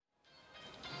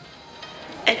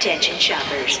Attention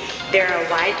shoppers. There are a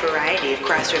wide variety of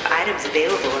Crossrip items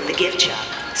available in the gift shop.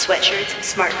 Sweatshirts,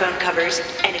 smartphone covers,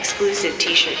 an exclusive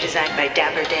t-shirt designed by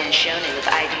Dapper Dan Shonen of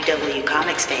IDW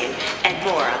Comics fame, and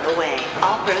more on the way.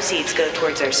 All proceeds go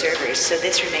towards our servers, so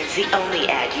this remains the only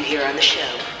ad you hear on the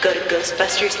show. Go to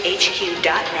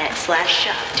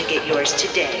ghostbustershq.net/shop to get yours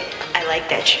today. I like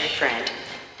that shirt, friend.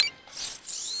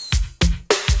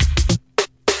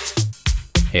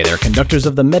 Hey there, conductors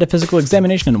of the metaphysical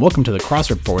examination, and welcome to the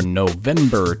Crossrip for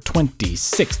November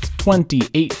 26th,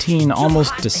 2018,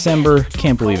 almost December.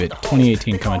 Can't believe it,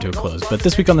 2018 coming to a close. But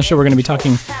this week on the show, we're going to be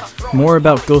talking more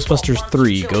about Ghostbusters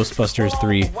 3, Ghostbusters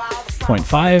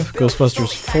 3.5,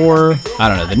 Ghostbusters 4, I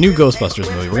don't know, the new Ghostbusters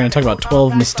movie. We're going to talk about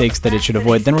 12 mistakes that it should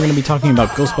avoid. Then we're going to be talking about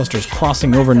Ghostbusters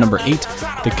Crossing Over number 8,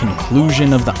 the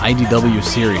conclusion of the IDW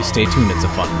series. Stay tuned, it's a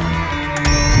fun one.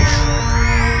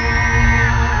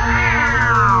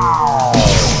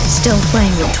 Still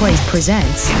Playing with Toys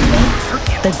presents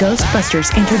the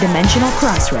Ghostbusters Interdimensional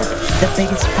Crossrip, the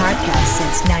biggest podcast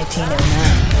since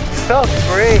 1909. So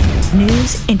great.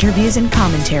 News, interviews, and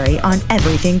commentary on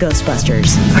everything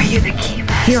Ghostbusters. Are you the key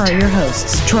master? Here are your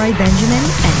hosts, Troy Benjamin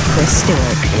and Chris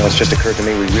Stewart. You know, it's just occurred to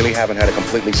me we really haven't had a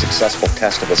completely successful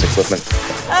test of this equipment.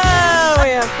 Oh, we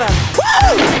have fun.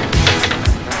 Woo!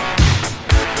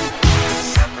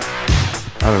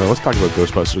 I don't know. Let's talk about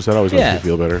Ghostbusters. That always makes me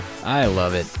feel better. I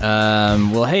love it.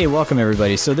 Well, hey, welcome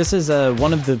everybody. So this is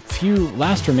one of the few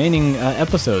last remaining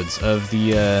episodes of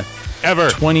the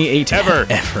Ever 2018 ever.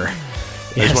 I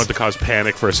just want to cause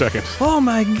panic for a second, Oh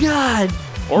my God!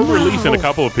 or relief in a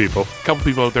couple of people. A couple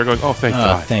people out there going, "Oh, thank Oh,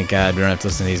 God." thank God, we don't have to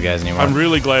listen to these guys anymore. I'm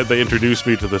really glad they introduced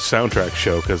me to the soundtrack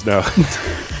show because now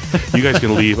you guys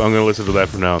can leave. I'm going to listen to that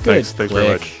from now. Good. Thanks very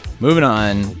much. Moving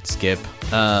on, Skip.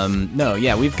 No,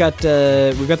 yeah, we've got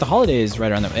the holidays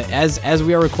right around them. As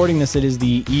we are recording this, it is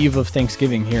the eve of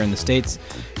Thanksgiving here in the States.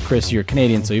 Chris, you're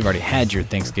Canadian, so you've already had your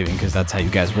Thanksgiving because that's how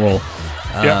you guys roll.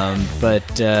 But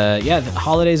the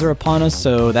holidays are upon us,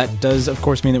 so that does, of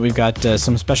course, mean that we've got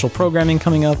some special programming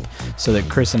coming up so that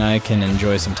Chris and I can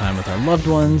enjoy some time with our loved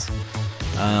ones.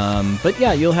 But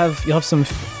yeah, you'll have some,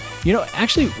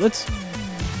 actually,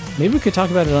 maybe we could talk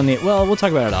about it we'll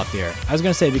talk about it off the air. I was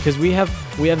going to say, because we have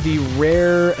the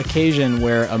rare occasion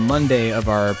where a Monday of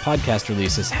our podcast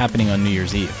release is happening on New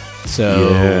Year's Eve.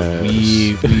 So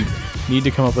we need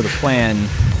to come up with a plan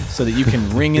so that you can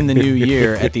ring in the new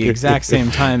year at the exact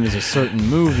same time as a certain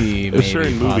movie,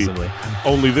 possibly.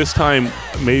 Only this time,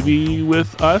 maybe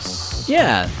with us?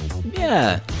 Yeah.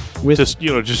 With just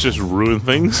ruin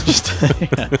things.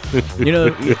 A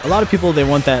lot of people, they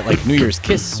want that like New Year's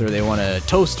kiss, or they want a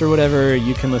toast or whatever.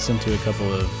 You can listen to a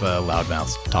couple of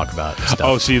loudmouths talk about stuff.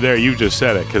 Oh, see there, you just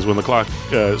said it, because when the clock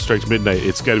strikes midnight,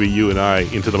 it's got to be you and I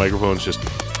into the microphones just.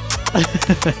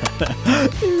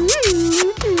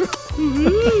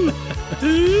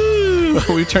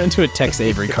 We turn into a Tex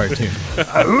Avery cartoon.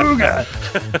 Auga!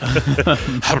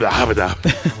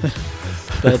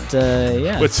 But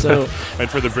and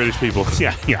for the British people,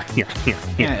 yeah.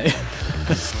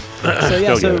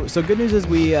 So good news is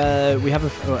we have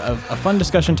a fun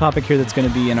discussion topic here that's going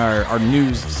to be in our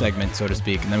news segment, so to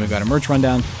speak, and then we've got a merch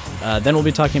rundown. Then we'll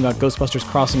be talking about Ghostbusters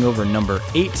Crossing Over number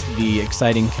 8, the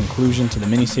exciting conclusion to the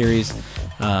miniseries,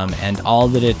 and all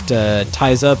that it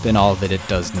ties up and all that it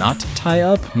does not tie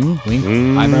up. Wink,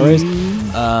 eyebrow raise.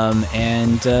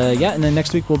 And then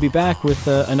next week we'll be back with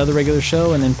another regular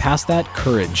show, and then past that,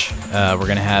 Courage. We're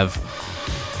going to have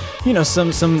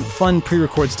some fun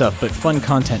pre-record stuff, but fun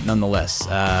content nonetheless.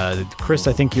 Chris,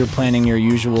 I think you're planning your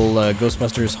usual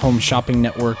Ghostbusters Home Shopping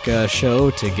Network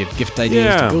show to give gift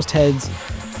ideas to ghost heads.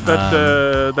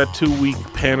 That 2-week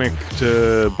panic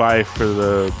to buy for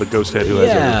the ghost head who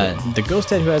has everything. Yeah, the ghost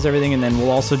head who has everything, and then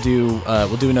we'll also do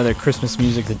another Christmas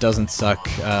music that doesn't suck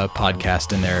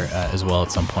podcast in there as well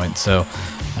at some point. So,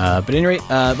 but at any rate,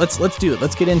 let's do it.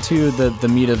 Let's get into the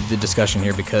meat of the discussion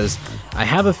here, because I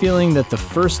have a feeling that the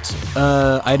first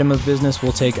item of business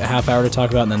will take a half hour to talk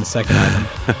about, and then the second item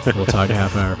we'll talk a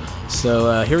half hour.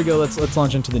 So here we go. Let's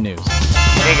launch into the news.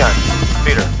 Hey guys,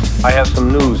 Peter. I have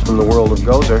some news from the world of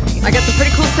Gozer. I got some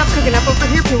pretty cool stuff cooking up over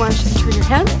here if you want to turn your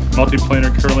head.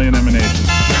 Multiplanar Curlian Emanation.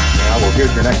 Yeah, well,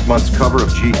 here's your next month's cover of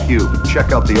GQ.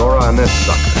 Check out the aura on this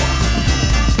sucker.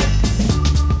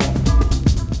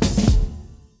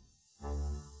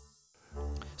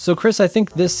 So, Chris, I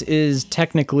think this is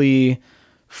technically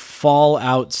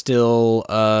fallout still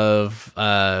of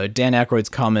Dan Aykroyd's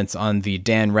comments on the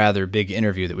Dan Rather big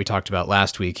interview that we talked about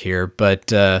last week here,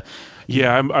 but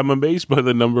Yeah, I'm amazed by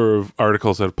the number of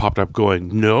articles that have popped up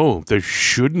going, no, there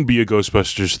shouldn't be a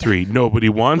Ghostbusters 3. Nobody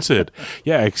wants it.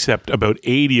 Yeah, except about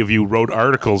 80 of you wrote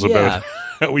articles about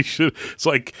it. we should. It's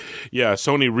like, yeah,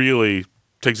 Sony really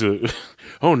takes a.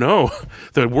 Oh no,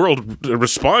 the world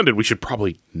responded. We should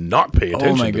probably not pay attention.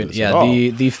 Oh my to goodness! this Yeah, at all.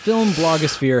 the film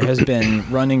blogosphere has been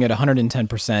running at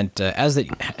 110%. As it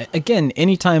again,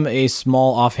 anytime a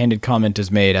small offhanded comment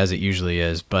is made, as it usually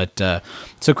is. But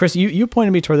so, Chris, you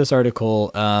pointed me toward this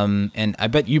article, and I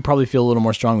bet you probably feel a little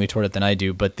more strongly toward it than I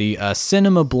do. But the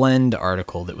Cinema Blend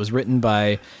article that was written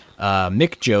by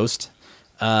Mick Jost,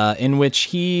 in which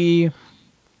he,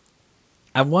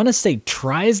 I want to say,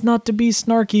 tries not to be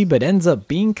snarky, but ends up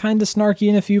being kind of snarky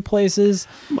in a few places.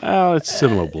 Well, it's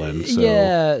Cinema Blend. So.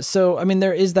 Yeah, so, I mean,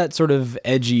 there is that sort of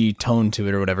edgy tone to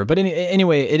it or whatever. But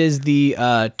anyway, it is the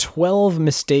 12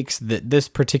 mistakes that this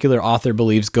particular author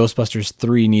believes Ghostbusters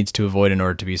 3 needs to avoid in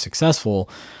order to be successful.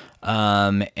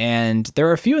 And there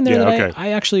are a few in there that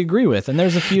I actually agree with, and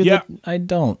there's a few that I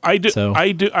don't. I do. So.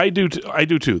 I do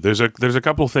too. There's a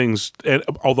couple of things, and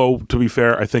although to be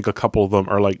fair, I think a couple of them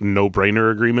are like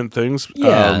no-brainer agreement things.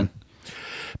 Yeah.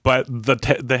 But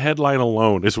the headline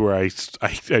alone is where I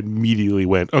immediately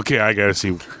went, okay, I got to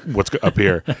see what's up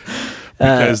here.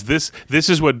 Because this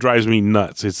is what drives me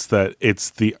nuts.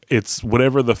 It's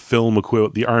whatever the film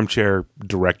equivalent, the armchair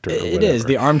director. It is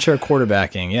the armchair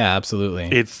quarterbacking. Yeah, absolutely.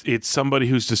 It's somebody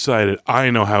who's decided, I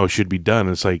know how it should be done.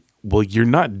 It's like, well, you're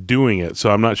not doing it,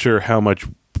 so I'm not sure how much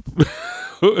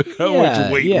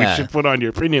weight we should put on your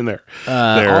opinion there.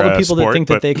 All the people that think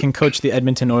that they can coach the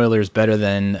Edmonton Oilers better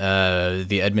than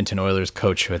the Edmonton Oilers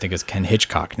coach, who I think is Ken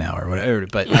Hitchcock now or whatever.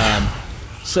 But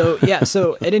so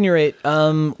at any rate,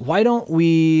 why don't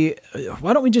we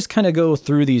just kind of go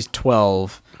through these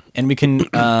 12, and we can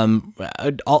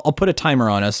I'll put a timer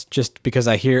on us just because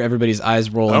I hear everybody's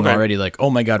eyes rolling already, like, oh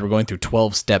my god, we're going through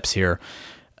 12 steps here.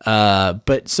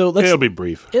 But so it'll be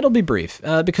brief. It'll be brief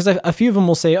because a few of them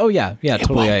will say, oh yeah,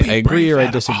 totally, I agree or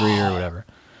I disagree or whatever.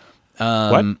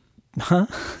 What? Huh?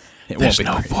 There's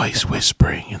no voice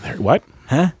whispering in there. What?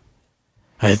 Huh?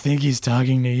 I think he's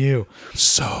talking to you.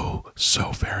 So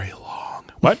very long.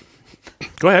 What?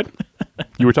 Go ahead.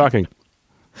 You were talking.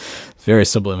 Very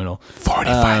subliminal.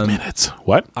 45 minutes.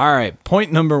 What? All right.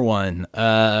 Point number 1.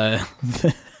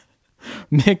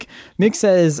 Mick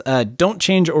says, don't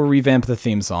change or revamp the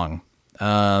theme song.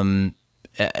 And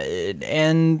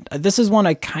this is one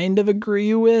I kind of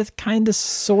agree with, kind of,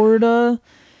 sort of.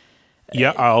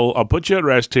 Yeah, I'll put you at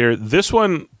rest here. This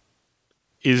one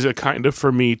is a kind of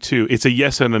for me too. It's a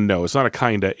yes and a no. It's not a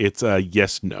kinda. It's a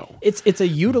yes no. It's a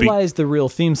utilize the real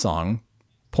theme song.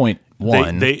 Point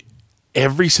 1. They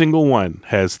every single one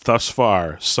has thus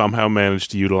far somehow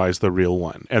managed to utilize the real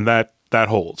one, and that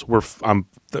holds.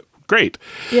 Great.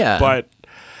 Yeah. But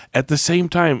at the same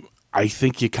time, I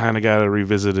think you kind of got to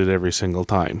revisit it every single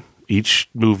time. Each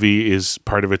movie is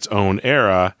part of its own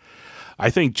era. I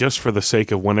think just for the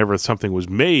sake of whenever something was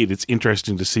made, it's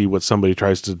interesting to see what somebody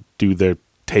tries to do their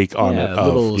take on it. A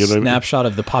little snapshot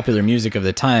of the popular music of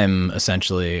the time,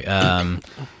 essentially.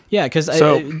 Yeah, because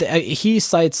he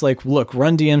cites, like, look,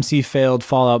 Run DMC failed,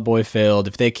 Fall Out Boy failed.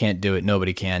 If they can't do it,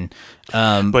 nobody can.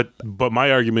 But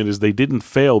my argument is they didn't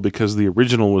fail because the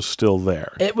original was still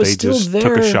there. It was they just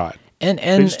took a shot. And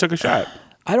they just took a shot.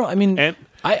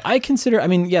 I consider,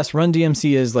 yes, Run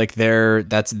DMC is like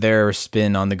that's their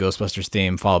spin on the Ghostbusters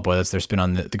theme. Fall Out Boy, that's their spin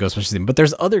on the Ghostbusters theme. But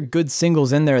there's other good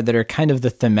singles in there that are kind of the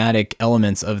thematic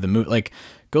elements of the movie. Like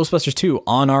Ghostbusters 2,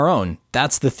 On Our Own,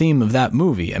 that's the theme of that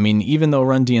movie. I mean, even though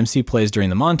Run DMC plays during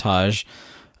the montage,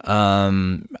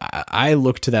 I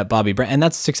look to that Bobby Brown, and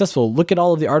that's successful. Look at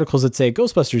all of the articles that say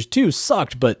Ghostbusters 2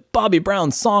 sucked, but Bobby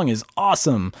Brown's song is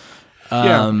awesome.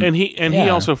 And he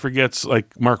also forgets,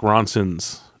 like, Mark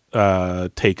Ronson's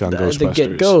take on Ghostbusters. The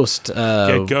Get Ghost.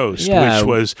 Get Ghost, which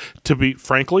was, to be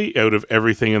frankly, out of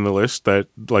everything in the list, that,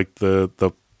 like, the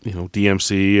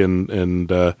DMC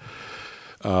and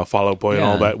Fall Out Boy and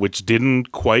all that, which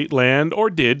didn't quite land, or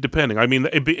did, depending. I mean,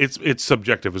 it's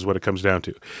subjective is what it comes down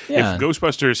to. Yeah. If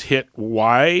Ghostbusters hit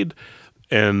wide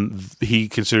and he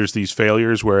considers these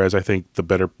failures, whereas I think the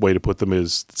better way to put them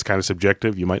is it's kind of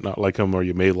subjective. You might not like them or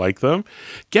you may like them.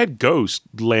 Get Ghost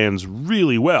lands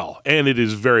really well, and it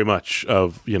is very much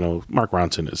of, Mark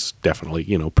Ronson is definitely,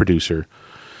 producer,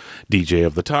 DJ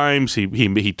of the times.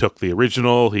 He took the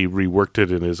original, he reworked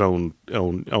it in his own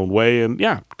way, and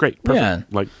great, perfect.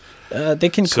 Yeah, they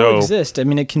can coexist. I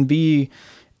mean, it can be.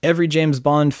 Every James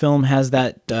Bond film has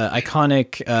that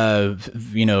iconic,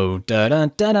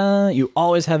 da-da-da-da. You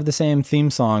always have the same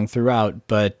theme song throughout,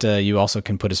 but you also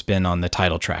can put a spin on the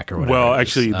title track or whatever. Well,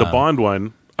 actually, the Bond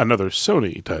one, another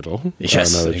Sony title.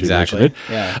 Yes, exactly.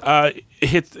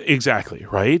 Hit exactly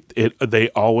right. They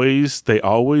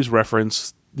always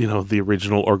reference the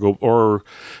original or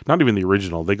not even the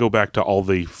original. They go back to all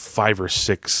the 5 or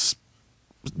 6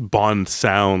 Bond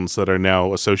sounds that are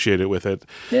now associated with it.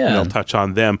 Yeah. And they'll touch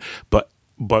on them. But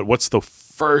what's the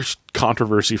first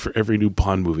controversy for every new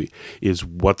Bond movie is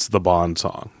what's the Bond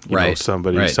song? Right.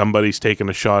 Somebody's taking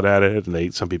a shot at it,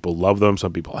 and some people love them,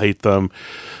 some people hate them.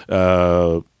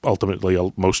 Ultimately,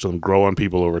 most of them grow on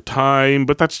people over time,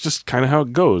 but that's just kind of how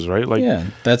it goes, right? Like,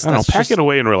 that's pack it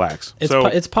away and relax.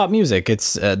 It's pop music.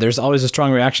 It's there's always a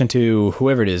strong reaction to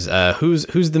whoever it is.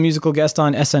 Who's the musical guest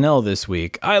on SNL this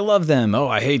week? I love them. Oh,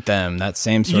 I hate them. That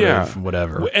same sort of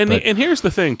whatever. And here's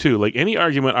the thing too. Like any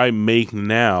argument I make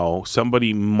now,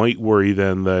 somebody might worry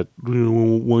then that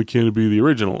why can't it be the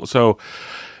original? So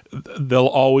they'll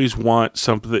always want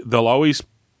something. They'll always,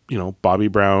 Bobby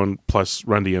Brown plus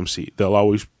Run DMC.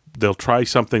 They'll try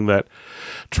something that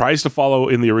tries to follow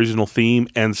in the original theme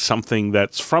and something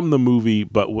that's from the movie,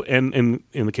 but in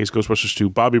the case of Ghostbusters 2,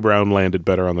 Bobby Brown landed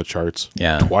better on the charts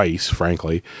twice,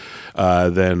 frankly,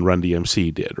 than Run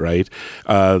DMC did, right?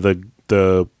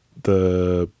 The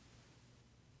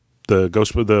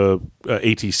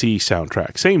ATC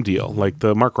soundtrack, same deal. Like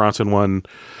the Mark Ronson one,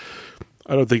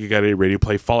 I don't think it got any radio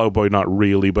play. Fall Out Boy, not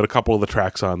really, but a couple of the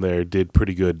tracks on there did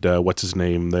pretty good. What's his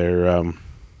name? Their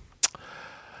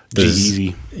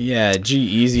G-Eazy. Yeah,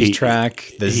 G-Eazy's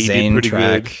track, the Zayn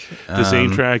track. The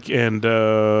Zayn track and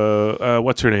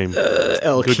what's her name?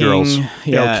 Elle Good King. Girls.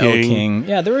 Yeah, Elle King.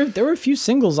 Yeah, there were a few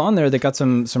singles on there that got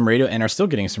some radio and are still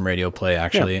getting some radio play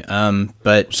actually. Yeah.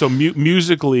 But so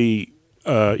musically,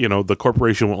 the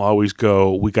corporation will always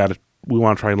go, we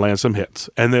want to try and land some hits,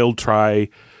 and they'll try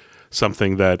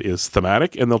something that is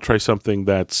thematic, and they'll try something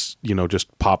that's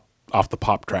just pop off the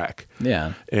pop track.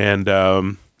 Yeah, and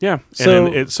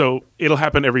so it'll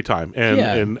happen every time,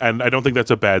 and I don't think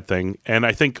that's a bad thing, and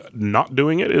I think not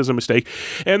doing it is a mistake.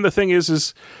 And the thing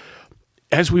is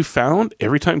as we've found,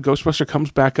 every time Ghostbuster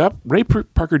comes back up, Ray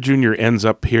Parker Jr. ends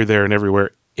up here, there, and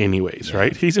everywhere anyways,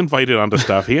 right? He's invited onto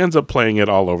stuff. He ends up playing it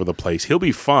all over the place. He'll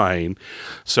be fine.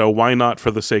 So why not,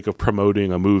 for the sake of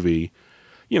promoting a movie,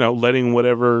 letting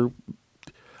whatever...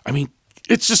 I mean,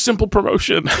 it's just simple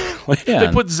promotion.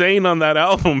 They put Zayn on that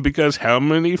album because how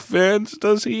many fans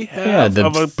does he have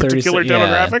of a particular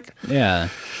demographic? Yeah.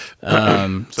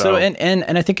 So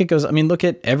I think it goes, look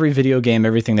at every video game,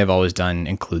 everything they've always done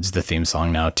includes the theme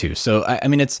song now too. So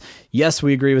yes,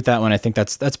 we agree with that one. I think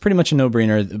that's pretty much a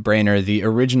no-brainer. The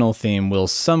original theme will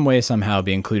some way, somehow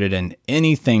be included in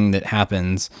anything that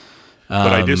happens.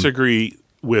 But I disagree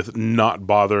with not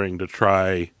bothering to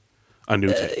try a new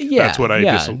take. That's what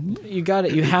you got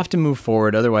it. You have to move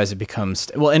forward, otherwise it becomes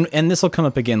and this will come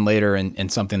up again later in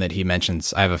something that he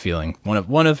mentions. I have a feeling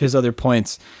one of his other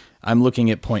points. I'm looking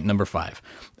at point number 5.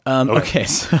 Okay,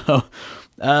 so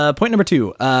point number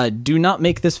 2. Do not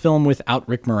make this film without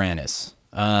Rick Moranis.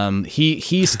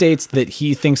 He states that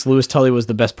he thinks Louis Tully was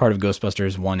the best part of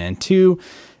Ghostbusters 1 and 2,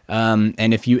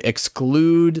 and if you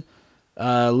exclude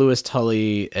Louis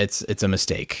Tully, it's a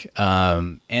mistake.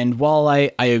 And while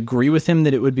I agree with him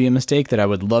that it would be a mistake, that I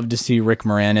would love to see Rick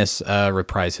Moranis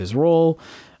reprise his role,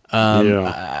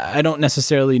 I don't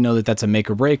necessarily know that that's a make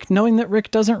or break, knowing that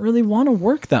Rick doesn't really want to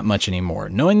work that much anymore,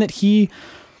 knowing that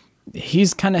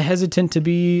he's kind of hesitant to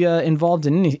be involved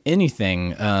in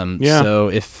anything. So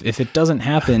if it doesn't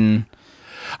happen...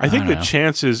 I think the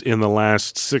chances in the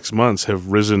last 6 months have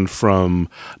risen from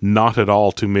not at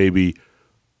all to maybe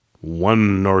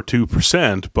 1 or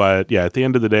 2%, but at the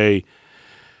end of the day,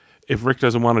 if Rick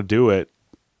doesn't want to do it,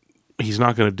 he's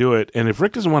not going to do it. And if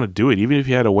Rick doesn't want to do it, even if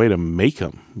you had a way to make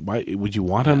him, why would you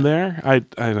want him there? I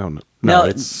don't know. No,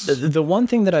 now, the one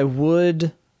thing that I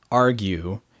would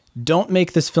argue, don't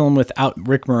make this film without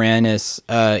Rick Moranis.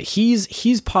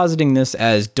 He's positing this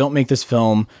as don't make this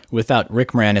film without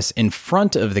Rick Moranis in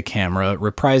front of the camera,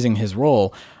 reprising his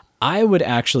role. I would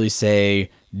actually say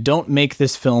don't make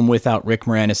this film without Rick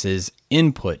Moranis's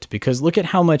input, because look at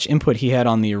how much input he had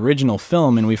on the original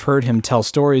film, and we've heard him tell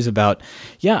stories about,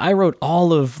 I wrote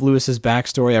all of Lewis's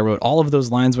backstory. I wrote all of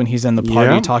those lines when he's in the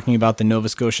party talking about the Nova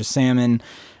Scotia salmon.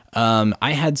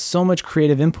 I had so much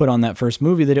creative input on that first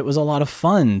movie that it was a lot of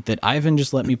fun, that Ivan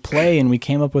just let me play and we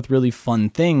came up with really fun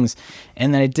things,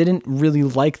 and that I didn't really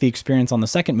like the experience on the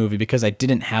second movie because I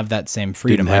didn't have that same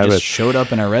freedom. I just showed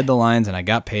up and I read the lines and I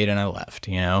got paid and I left,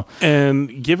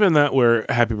 And given that we're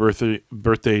happy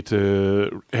birthday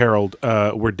to Harold,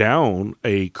 we're down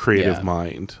a creative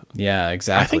mind. Yeah,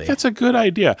 exactly. I think that's a good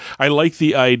idea. I like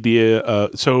the idea.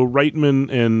 So Reitman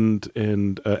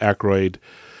and Aykroyd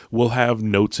will have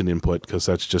notes and input because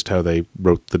that's just how they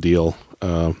wrote the deal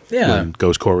when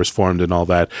Ghost Corps was formed and all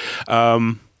that.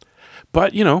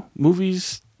 But,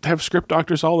 movies have script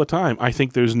doctors all the time. I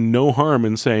think there's no harm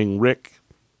in saying, Rick,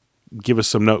 give us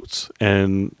some notes,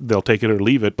 and they'll take it or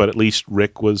leave it. But at least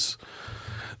Rick was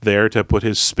there to put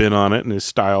his spin on it and his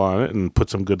style on it and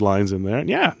put some good lines in there. And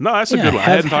that's a good one. I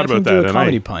hadn't thought about that. A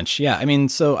comedy punch. Yeah, I mean,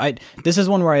 this is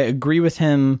one where I agree with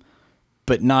him,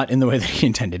 but not in the way that he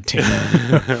intended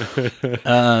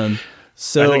to.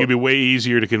 So I think it'd be way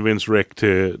easier to convince Rick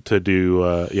to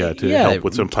help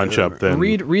with some punch up than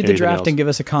read the draft else. And give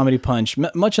us a comedy punch,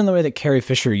 much in the way that Carrie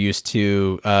Fisher used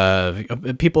to.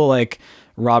 People like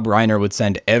Rob Reiner would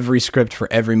send every script for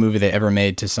every movie they ever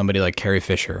made to somebody like Carrie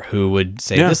Fisher, who would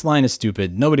say, this line is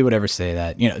stupid. Nobody would ever say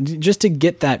that. Just to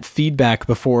get that feedback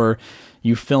before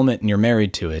you film it and you're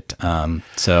married to it.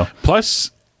 Plus,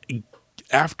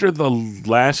 after the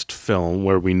last film,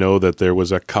 where we know that there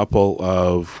was a couple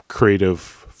of creative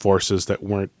forces that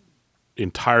weren't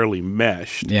entirely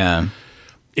meshed,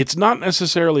 it's not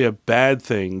necessarily a bad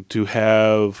thing to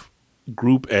have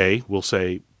Group A, we'll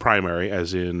say primary,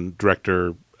 as in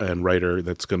director and writer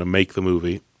that's going to make the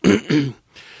movie,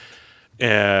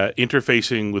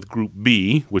 interfacing with Group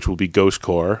B, which will be Ghost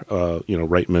Corps,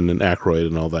 Reitman and Aykroyd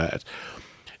and all that.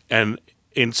 And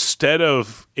instead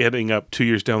of ending up 2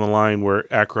 years down the line where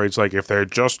Aykroyd's like, if they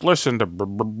just listen to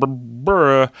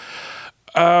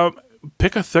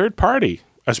pick a third party,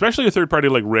 especially a third party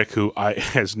like Rick, who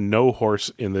has no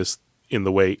horse in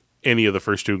the way any of the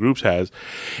first two groups has.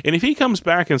 And if he comes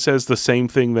back and says the same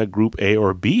thing that Group A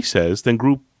or B says, then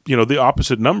the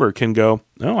opposite number can go,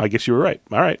 oh, I guess you were right.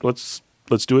 All right, let's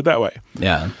do it that way.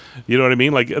 Yeah. You know what I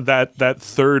mean? Like that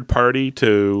third party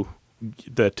to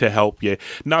help you.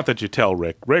 Not that you tell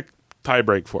Rick, tie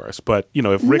break for us, but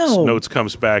if Rick's notes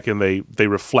comes back and they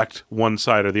reflect one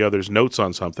side or the other's notes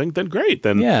on something, then great.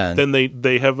 Then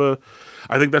they have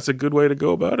I think that's a good way to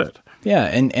go about it. Yeah,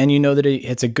 and that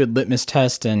it's a good litmus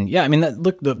test, and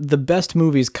the best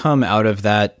movies come out of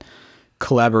that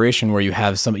collaboration where you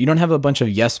don't have a bunch of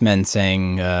yes men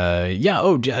saying,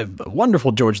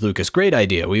 wonderful, George Lucas, great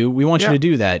idea, we want you to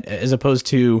do that, as opposed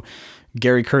to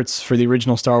Gary Kurtz for the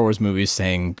original Star Wars movies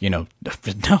saying, no,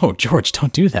 George,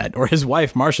 don't do that. Or his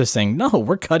wife, Marcia, saying, no,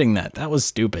 we're cutting that. That was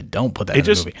stupid. Don't put that in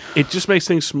the movie. It just makes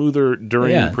things smoother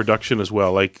during production as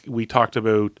well. Like we talked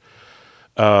about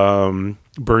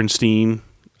Bernstein,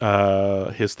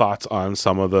 his thoughts on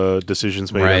some of the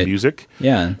decisions made on music.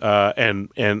 Yeah.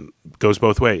 And goes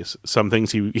both ways. Some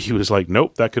things he was like,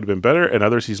 nope, that could have been better. And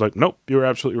others he's like, nope, you're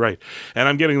absolutely right. And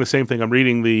I'm getting the same thing. I'm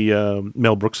reading the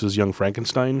Mel Brooks's Young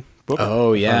Frankenstein book.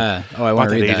 Oh, yeah. I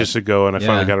want to read that. Ages ago, and I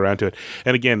finally got around to it.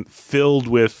 And again, filled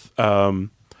with, both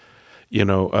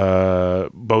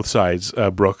sides,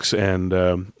 Brooks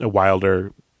and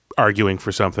Wilder, arguing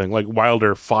for something. Like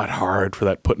Wilder fought hard for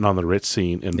that putting on the Ritz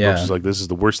scene, and Brooks is like, this is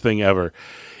the worst thing ever.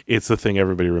 It's the thing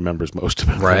everybody remembers most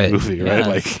about the movie, right?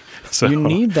 Like, so you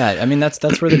need that. I mean,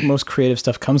 that's where the most creative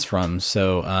stuff comes from.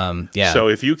 So, So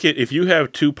if you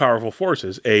have two powerful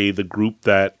forces, the group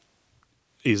that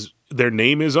is their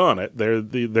name is on it,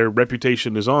 their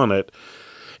reputation is on it,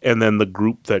 and then the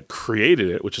group that created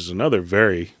it, which is another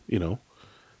very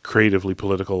creatively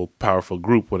political, powerful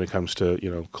group when it comes to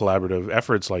collaborative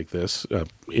efforts like this.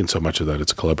 In so much of that,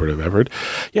 it's a collaborative effort.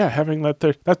 Yeah, having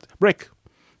that Rick.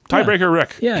 Tiebreaker,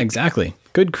 Rick. Yeah, exactly.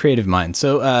 Good creative mind.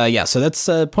 So, so that's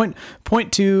point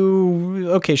two.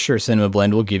 Okay, sure, Cinema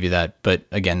Blend, we'll give you that, but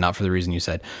again, not for the reason you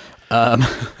said.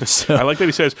 So I like that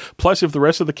he says, plus, if the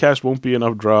rest of the cast won't be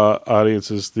enough draw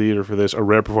audiences theater for this, a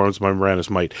rare performance by Moranis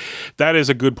might. That is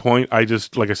a good point. I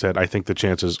just, like I said, I think the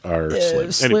chances are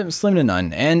slim. Slim to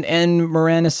none. And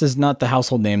Moranis is not the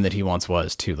household name that he once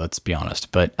was, too, let's be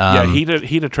honest. But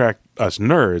he'd attract us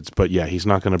nerds, but he's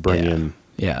not going to bring in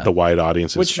the wide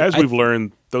audiences. Which as we've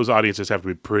learned, those audiences have to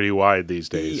be pretty wide these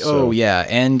days. Oh, yeah.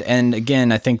 And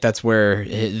again, I think that's where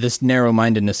this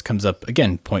narrow-mindedness comes up.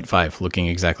 Again, 0.5, looking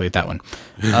exactly at that one.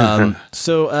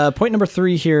 So point number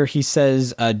 3 here, he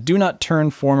says, do not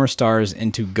turn former stars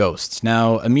into ghosts.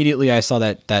 Now, immediately I saw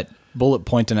that bullet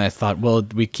point and I thought, well,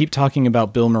 we keep talking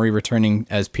about Bill Murray returning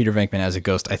as Peter Venkman as a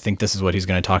ghost. I think this is what he's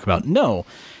going to talk about. No,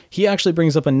 he actually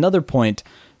brings up another point.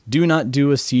 Do not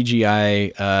do a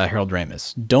CGI Harold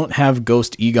Ramis. Don't have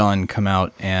Ghost Egon come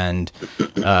out and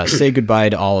say goodbye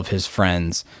to all of his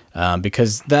friends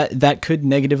because that could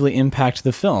negatively impact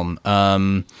the film.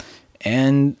 And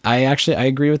I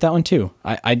agree with that one too.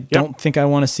 I don't think I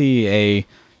want to see a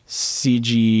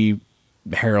CG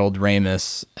Harold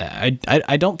Ramis.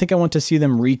 I don't think I want to see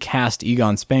them recast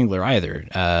Egon Spengler either.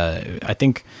 I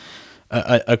think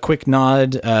a quick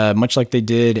nod, much like they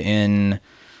did in,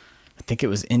 I think it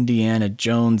was Indiana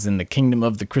Jones and the Kingdom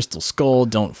of the Crystal Skull.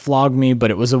 Don't flog me,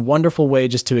 but it was a wonderful way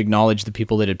just to acknowledge the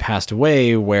people that had passed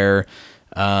away, where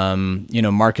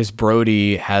Marcus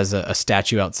Brody has a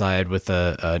statue outside with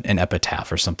an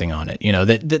epitaph or something on it.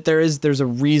 That there's a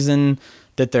reason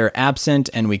that they're absent,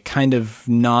 and we kind of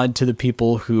nod to the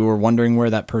people who are wondering where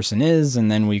that person is, and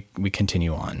then we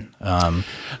continue on. I'm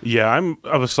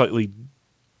of a slightly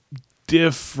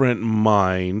different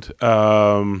mind.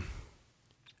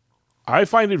 I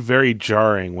find it very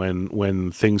jarring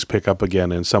when things pick up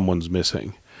again and someone's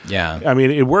missing. Yeah. I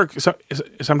mean, it works.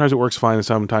 Sometimes it works fine and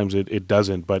sometimes it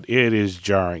doesn't, but it is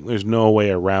jarring. There's no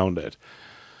way around it.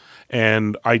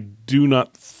 And I do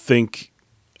not think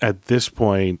at this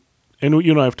point, and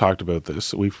I've talked about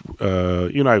this.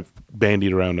 I've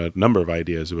bandied around a number of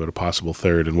ideas about a possible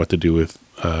third and what to do with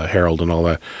Harold and all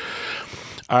that.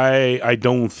 I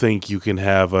don't think you can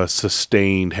have a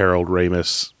sustained Harold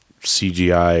Ramis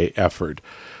CGI effort,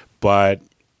 but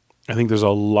I think there's a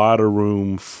lot of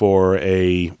room for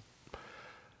I'm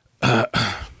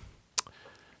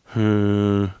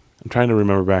trying to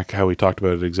remember back how we talked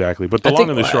about it exactly, but the long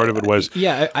and the short of it was...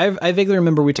 I vaguely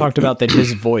remember we talked about that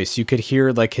his voice, you could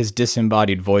hear like his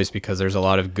disembodied voice because there's a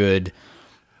lot of good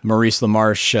Maurice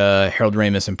LaMarche, Harold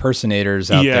Ramis impersonators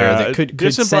out there that could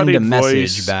send a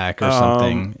message voice, back or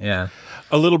something.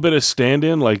 A little bit of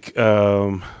stand-in, like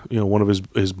one of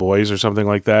his boys or something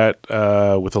like that,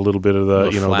 with a little bit of the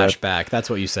flashback. That's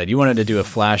what you said. You wanted to do a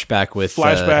flashback with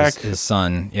his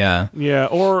son. Yeah,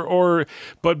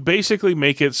 but basically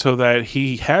make it so that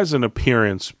he has an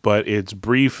appearance, but it's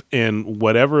brief in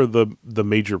whatever the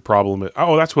major problem is.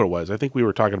 Oh, that's what it was. I think we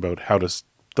were talking about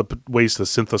the ways to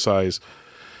synthesize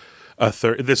a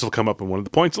third. This will come up in one of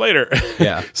the points later.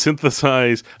 Yeah,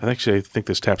 synthesize. I think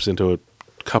this taps into it.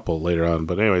 Couple later on,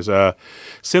 but anyways,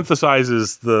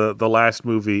 synthesizes the last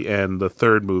movie and the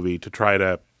third movie to try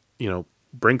to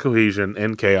bring cohesion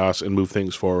and chaos and move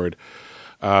things forward,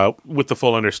 with the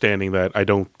full understanding that I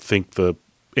don't think the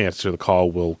answer to the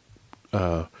call will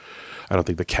I don't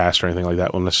think the cast or anything like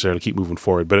that will necessarily keep moving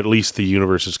forward, but at least the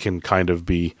universes can kind of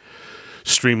be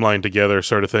streamlined together,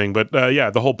 sort of thing. But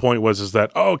the whole point was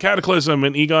that Cataclysm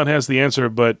and Egon has the answer,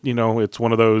 but it's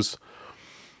one of those,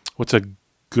 what's a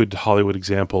good Hollywood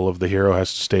example of the hero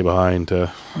has to stay behind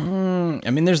to... I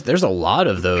mean, there's a lot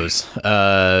of those,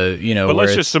 But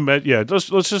let's just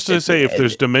say if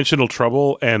there's dimensional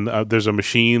trouble and there's a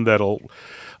machine that'll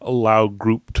allow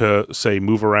group to, say,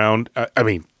 move around. I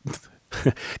mean...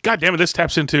 God damn it! This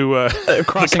taps into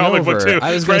crossing the comic over. book too.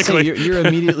 I was going to say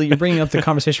you're bringing up the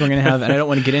conversation we're going to have, and I don't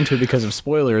want to get into it because of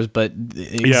spoilers. But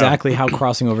exactly how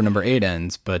crossing over number 8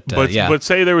 ends. But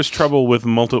say there was trouble with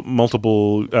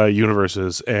multiple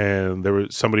universes,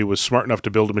 and somebody was smart enough to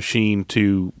build a machine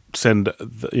to send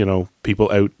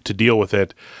people out to deal with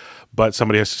it, but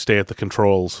somebody has to stay at the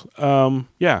controls.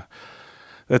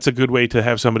 That's a good way to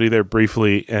have somebody there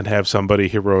briefly and have somebody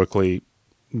heroically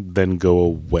then go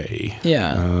away. But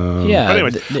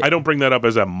anyway, I don't bring that up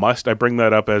as a must. I bring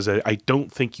that up as I don't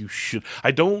think you should.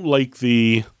 I don't like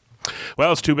the...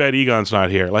 Well, it's too bad Egon's not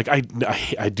here. Like I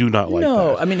do not like that.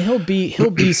 No, I mean he'll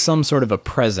be some sort of a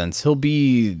presence. He'll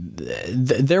be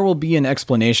there will be an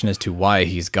explanation as to why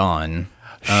he's gone.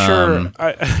 Sure.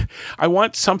 I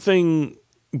want something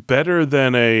better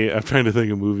than I'm trying to think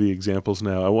of movie examples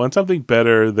now. I want something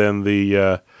better than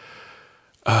the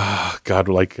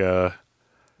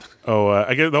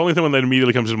I guess the only thing that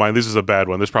immediately comes to mind, this is a bad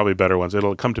one. There's probably better ones.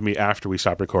 It'll come to me after we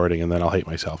stop recording, and then I'll hate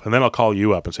myself. And then I'll call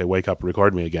you up and say, wake up,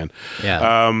 record me again.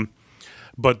 Yeah.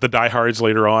 But the diehards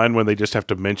later on, when they just have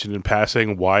to mention in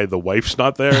passing why the wife's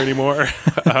not there anymore.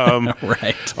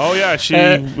 Right. Oh,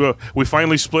 yeah, we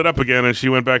finally split up again, and she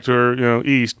went back to her,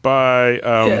 east. Bye.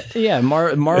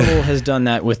 Marvel has done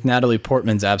that with Natalie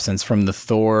Portman's absence from the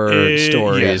Thor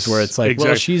stories, where it's like,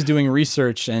 well, she's doing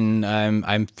research, and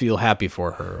I feel happy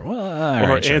for her. Well, all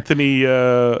right, Anthony,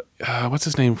 what's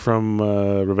his name from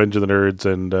Revenge of the Nerds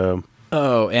and...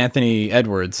 Anthony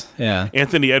Edwards. Yeah.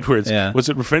 Anthony Edwards. Yeah. Was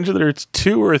it Revenge of the Nerds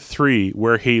 2 or 3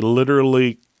 where he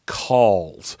literally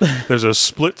calls? There's a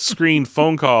split screen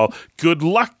phone call. Good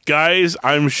luck, guys.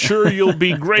 I'm sure you'll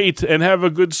be great and have a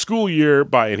good school year.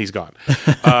 Bye. And he's gone.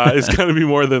 It's going to be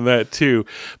more than that, too.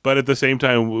 But at the same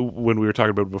time, when we were talking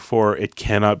about it before, it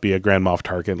cannot be a Grand Moff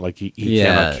Tarkin. Like, he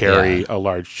cannot carry a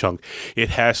large chunk.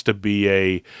 It has to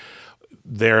be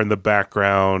there in the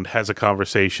background, has a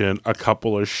conversation, a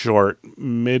couple of short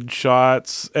mid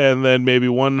shots, and then maybe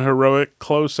one heroic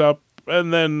close up,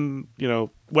 and then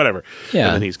whatever. Yeah,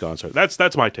 and then he's gone. So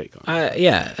that's my take on it.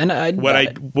 And I didn't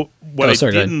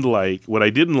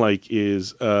like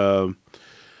is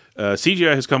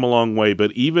CGI has come a long way,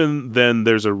 but even then,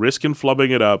 there's a risk in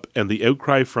flubbing it up, and the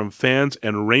outcry from fans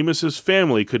and Ramis's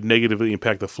family could negatively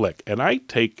impact the flick. And I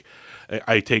take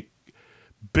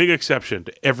big exception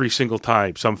to every single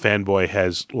time some fanboy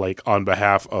has, like, on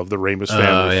behalf of the Ramis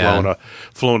family,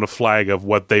 flown a flag of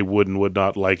what they would and would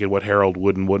not like and what Harold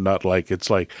would and would not like. It's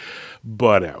like,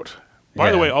 butt out.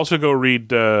 By the way, also go read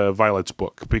Violet's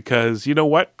book, because you know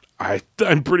what?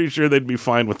 I'm pretty sure they'd be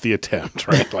fine with the attempt,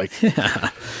 right? Like,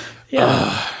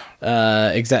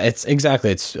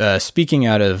 Exactly. It's speaking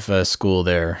out of school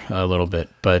there a little bit,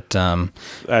 but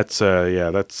that's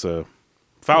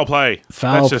foul play.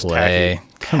 Foul that's just play. Tacky.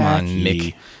 Come on,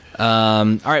 Nick. All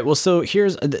right. Well, so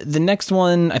here's the next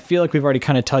one. I feel like we've already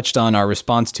kind of touched on our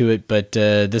response to it, but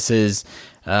this is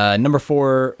number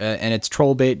 4, and it's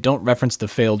Trollbait. Don't reference the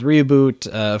failed reboot.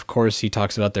 Of course, he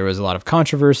talks about there was a lot of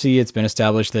controversy. It's been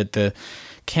established that the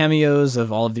cameos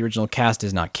of all of the original cast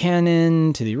is not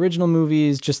canon to the original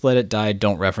movies. Just let it die.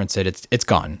 Don't reference it. It's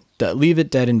gone. Leave it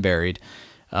dead and buried.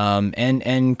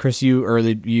 And Chris, you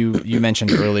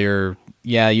mentioned earlier,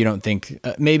 you don't think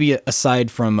maybe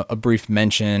aside from a brief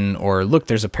mention or look,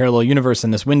 there's a parallel universe in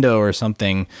this window or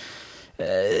something.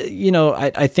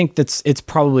 I think it's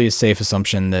probably a safe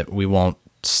assumption that we won't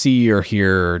see or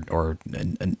hear or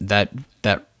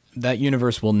that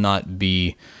universe will not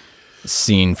be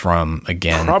seen from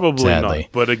again. Probably sadly.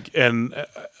 not. But again,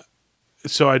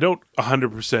 so I don't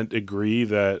 100% agree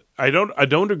that I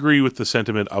don't agree with the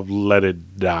sentiment of let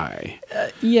it die.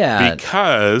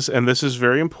 Because, and this is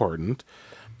very important,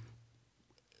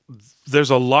 there's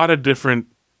a lot of different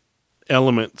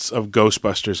elements of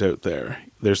Ghostbusters out there.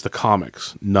 There's the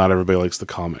comics. Not everybody likes the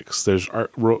comics. There's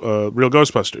Real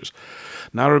Ghostbusters.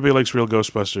 Not everybody likes Real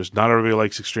Ghostbusters. Not everybody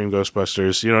likes Extreme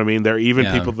Ghostbusters. You know what I mean? There are even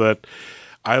people that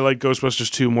I like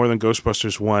Ghostbusters 2 more than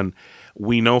Ghostbusters 1.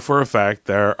 We know for a fact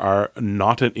there are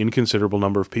not an inconsiderable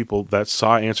number of people that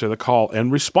saw Answer the Call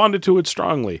and responded to it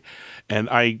strongly. And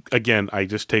I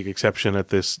just take exception at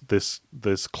this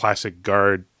classic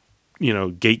guard,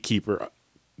 gatekeeper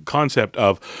concept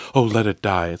of, oh, let it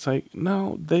die. It's like,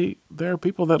 no, there are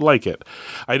people that like it.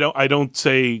 I don't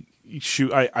say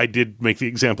shoot. I did make the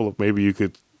example of maybe you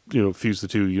could fuse the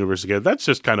two universes together. That's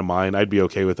just kind of mine. I'd be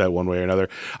okay with that one way or another.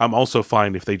 I'm also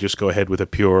fine if they just go ahead with a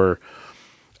pure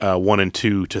 1 and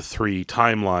 2 to 3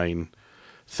 timeline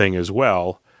thing as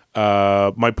well.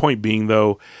 My point being,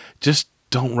 though, just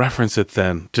don't reference it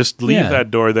then. Just leave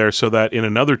that door there so that in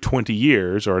another 20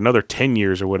 years or another 10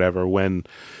 years or whatever, when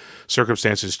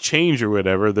circumstances change or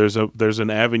whatever, there's an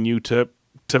avenue to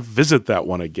visit that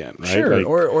one again, right? Sure. Like,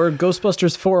 or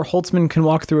Ghostbusters 4, Holtzman can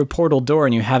walk through a portal door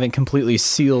and you haven't completely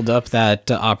sealed up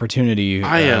that opportunity.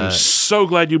 I am so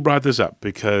glad you brought this up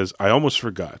because I almost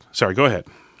forgot. Sorry, go ahead.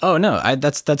 Oh no,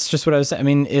 that's just what I was saying. I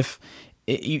mean, if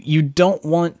you don't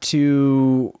want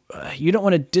to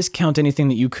discount anything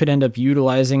that you could end up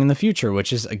utilizing in the future,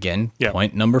 which is again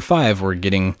point number 5. We're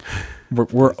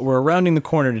rounding the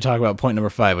corner to talk about point number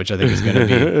 5, which I think is going to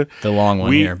be the long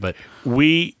one here. But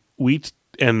we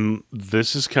and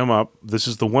this has come up. This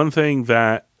is the one thing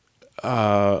that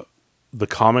the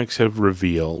comics have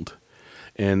revealed,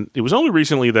 and it was only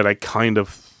recently that I kind of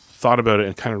thought about it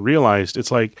and kind of realized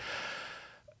it's like,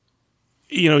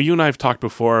 you and I have talked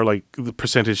before, like the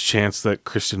percentage chance that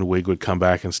Kristen Wiig would come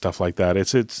back and stuff like that.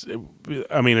 It's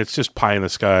just pie in the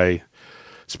sky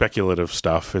speculative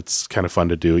stuff. It's kind of fun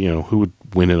to do. Who would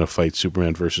win in a fight,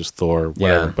 Superman versus Thor,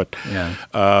 whatever.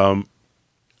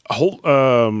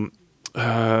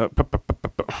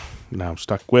 Now I'm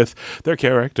stuck with their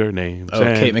character names. Oh,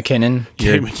 Kate McKinnon.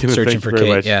 Kate McKinnon, searching for Kate.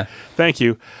 Much. Yeah. Thank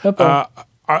you.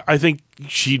 I think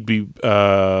she'd be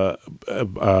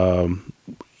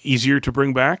easier to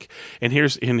bring back. And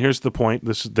here's the point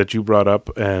that you brought up,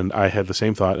 and I had the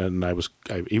same thought, and I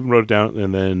even wrote it down,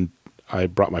 and then I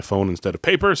brought my phone instead of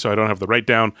paper, so I don't have the write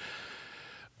down.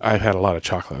 I've had a lot of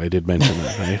chocolate. I did mention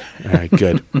that, right? All right,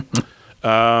 good.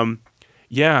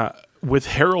 With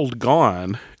Harold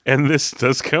gone, and this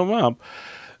does come up,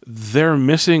 they're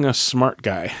missing a smart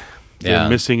guy. They're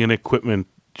missing an equipment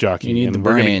jockey. You need the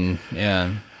brain.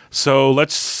 So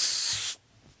let's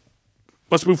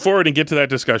move forward and get to that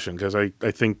discussion, because I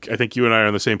think you and I are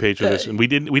on the same page with this, and we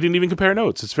didn't even compare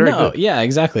notes. It's very good. Yeah,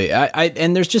 exactly.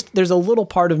 And there's a little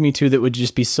part of me too that would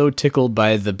just be so tickled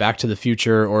by the Back to the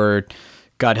Future, or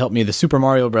God help me, the Super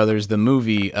Mario Brothers, the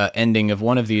movie ending of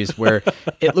one of these, where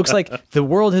it looks like the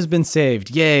world has been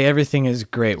saved. Yay, everything is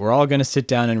great. We're all going to sit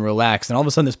down and relax. And all of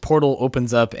a sudden this portal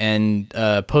opens up and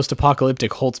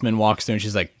post-apocalyptic Holtzman walks through and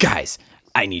she's like, guys,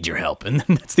 I need your help. And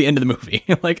then that's the end of the movie.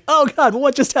 I'm like, oh God,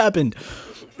 what just happened?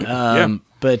 So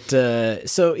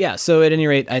at any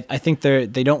rate, I think they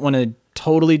don't want to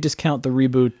totally discount the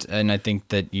reboot, and I think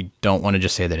that you don't want to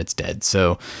just say that it's dead.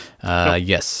 So,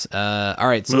 yes. All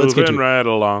right, so let's get to right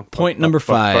along. Point number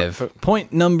 5.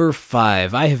 Point number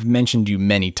 5. I have mentioned you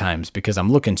many times because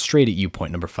I'm looking straight at you.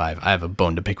 Point number 5. I have a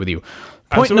bone to pick with you.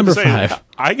 Point number 5.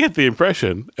 I get the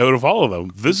impression out of all of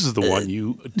them, this is the one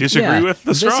you disagree with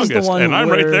the strongest, and I'm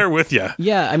right there with you.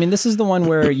 Yeah, I mean, this is the one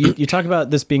where you talk about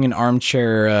this being an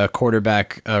armchair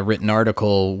quarterback written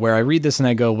article where I read this and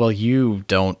I go, well, you've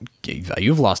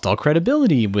lost all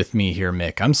credibility with me here,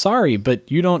 Mick. I'm sorry,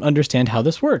 but you don't understand how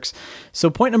this works. So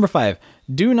point number 5.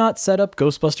 Do not set up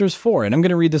Ghostbusters 4. And I'm going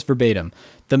to read this verbatim.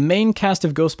 The main cast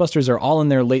of Ghostbusters are all in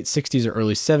their late 60s or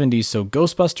early 70s, so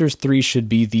Ghostbusters 3 should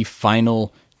be the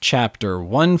final chapter.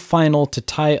 One final to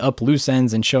tie up loose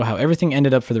ends and show how everything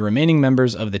ended up for the remaining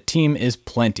members of the team is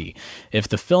plenty. If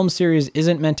the film series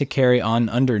isn't meant to carry on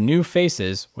under new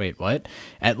faces,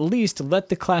 at least let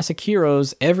the classic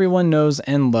heroes everyone knows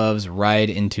and loves ride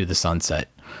into the sunset.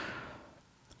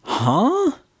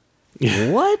 Huh?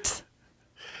 What?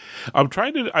 I've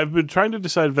been trying to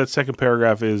decide if that second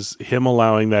paragraph is him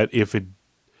allowing that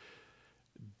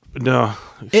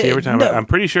I'm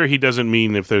pretty sure he doesn't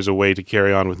mean if there's a way to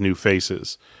carry on with new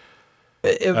faces.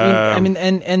 I mean,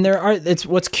 there are, it's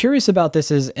what's curious about this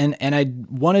is, and I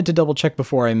wanted to double check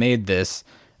before I made this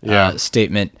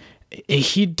statement.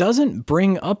 He doesn't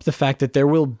bring up the fact that there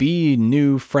will be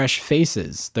new, fresh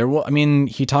faces.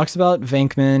 He talks about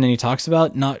Venkman and he talks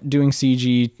about not doing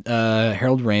CG,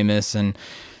 Harold Ramis. And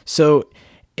so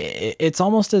it's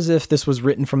almost as if this was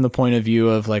written from the point of view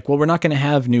of like, well, we're not going to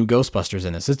have new Ghostbusters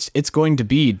in this. It's going to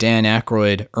be Dan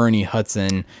Aykroyd, Ernie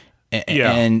Hudson,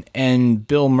 and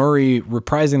Bill Murray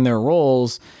reprising their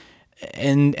roles,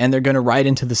 and they're going to ride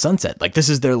into the sunset. Like this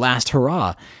is their last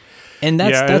hurrah. And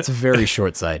that's very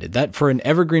short-sighted. That for an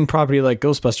evergreen property like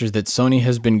Ghostbusters that Sony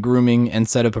has been grooming and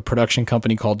set up a production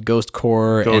company called Ghost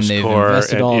Corps, and they've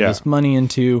invested all this money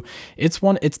into, it's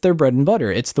their bread and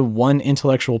butter. It's the one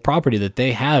intellectual property that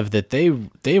they have that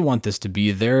they want this to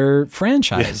be their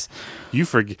franchise. You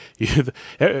forget.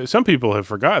 Some people have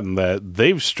forgotten that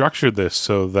they've structured this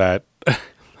so that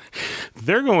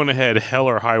they're going ahead hell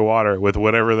or high water with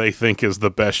whatever they think is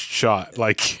the best shot.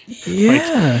 Like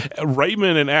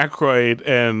Reitman and Aykroyd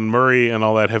and Murray and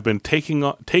all that have been taken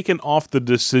off the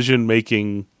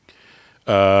decision-making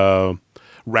roundtable,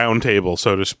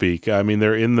 so to speak. I mean,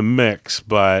 they're in the mix,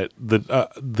 but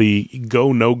the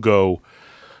go, no-go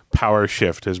power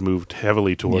shift has moved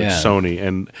heavily towards Sony,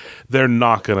 and they're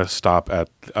not going to stop at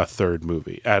a third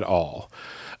movie at all.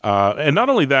 And not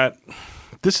only that,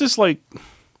 this is like...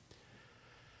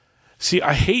 See,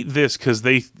 I hate this because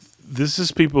this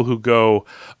is people who go,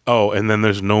 oh, and then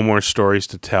there's no more stories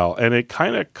to tell. And it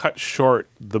kind of cuts short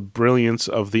the brilliance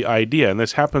of the idea. And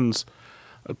this happens,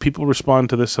 people respond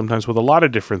to this sometimes with a lot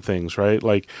of different things, right?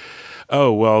 Like,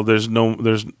 oh, well, there's no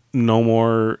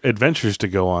more adventures to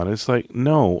go on. It's like,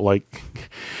 no, like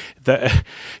that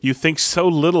you think so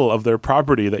little of their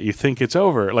property that you think it's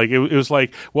over. Like it was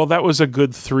like, well, that was a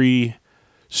good 3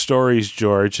 stories,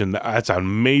 George, and that's an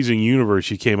amazing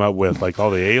universe you came up with, like all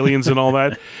the aliens and all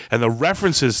that, and the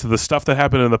references to the stuff that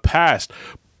happened in the past.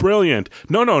 Brilliant.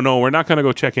 No, we're not going to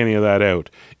go check any of that out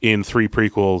in 3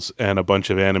 prequels and a bunch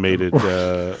of animated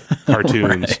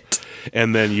cartoons, right.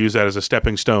 And then use that as a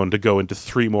stepping stone to go into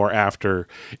 3 more after,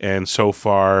 and so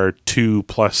far 2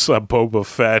 plus a Boba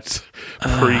Fett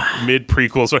mid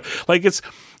prequels. Like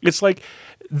it's like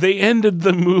they ended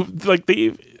the movie like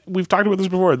we've talked about this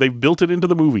before. They've built it into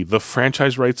the movie, the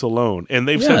franchise rights alone, and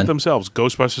they've said themselves,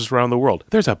 Ghostbusters around the world.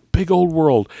 There's a big old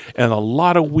world and a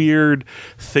lot of weird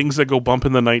things that go bump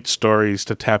in the night stories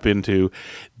to tap into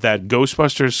that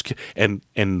Ghostbusters,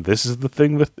 and this is the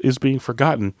thing that is being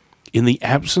forgotten. In the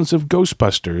absence of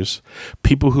Ghostbusters,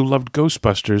 people who loved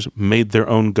Ghostbusters made their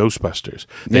own Ghostbusters.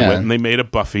 They went and they made a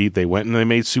Buffy. They went and they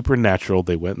made Supernatural.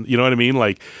 They went, you know what I mean?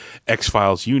 Like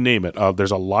X-Files, you name it.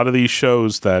 There's a lot of these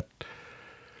shows that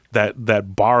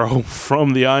borrow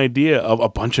from the idea of a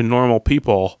bunch of normal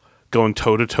people going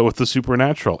toe-to-toe with the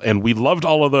supernatural. And we loved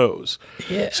all of those.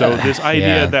 Yeah. So this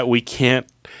idea that we can't...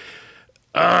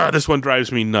 this one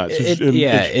drives me nuts.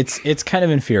 It's kind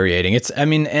of infuriating.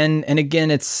 And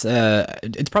again, it's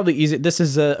probably easy. This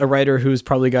is a writer who's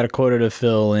probably got a quota to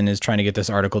fill and is trying to get this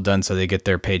article done so they get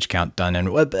their page count done. And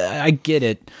I get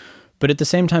it. But at the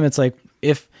same time, it's like,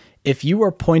 if you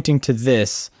are pointing to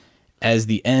this as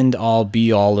the end-all,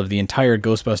 be-all of the entire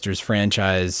Ghostbusters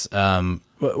franchise,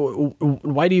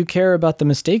 why do you care about the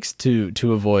mistakes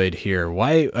to avoid here?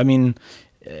 Why? I mean,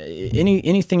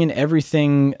 anything and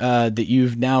everything that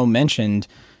you've now mentioned,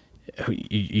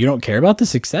 you don't care about the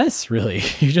success, really.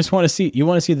 You just want to see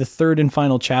the third and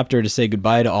final chapter to say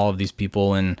goodbye to all of these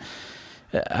people, and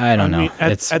I don't know.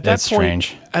 That's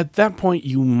strange. At that point,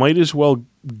 you might as well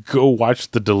go watch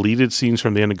the deleted scenes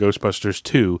from the end of Ghostbusters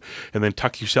 2 and then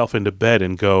tuck yourself into bed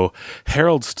and go,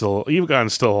 Egon's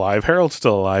still alive, Harold's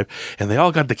still alive, and they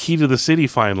all got the key to the city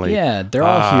finally. Yeah, they're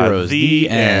all heroes. The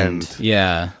end.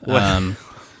 Yeah.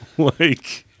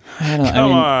 Like,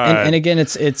 come on. And again,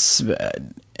 it's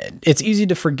easy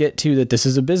to forget too that this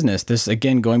is a business. This,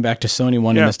 again, going back to Sony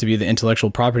wanting this to be the intellectual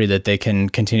property that they can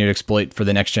continue to exploit for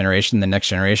the next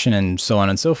generation, and so on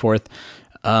and so forth.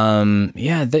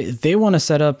 They want to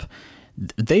set up.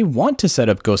 They want to set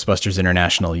up Ghostbusters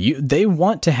International. They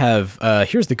want to have,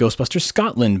 here's the Ghostbusters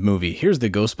Scotland movie. Here's the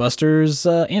Ghostbusters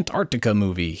Antarctica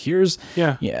movie. Here's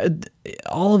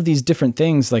all of these different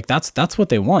things. Like that's what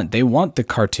they want. They want the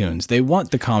cartoons. They want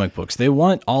the comic books. They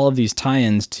want all of these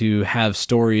tie-ins to have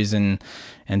stories and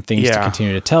things to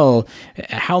continue to tell.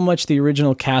 How much the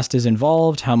original cast is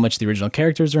involved, how much the original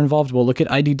characters are involved. Well, look at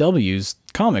IDW's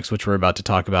comics, which we're about to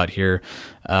talk about here.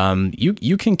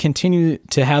 You can continue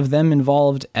to have them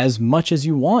involved as much as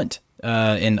you want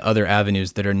in other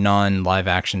avenues that are non-live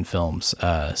action films.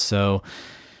 So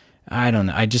I don't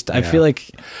know. I feel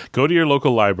like go to your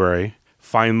local library,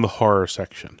 find the horror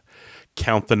section,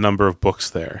 count the number of books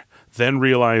there, then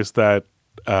realize that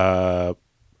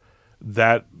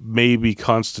that maybe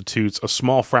constitutes a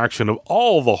small fraction of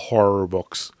all the horror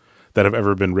books that have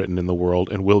ever been written in the world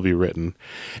and will be written.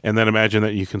 And then imagine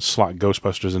that you can slot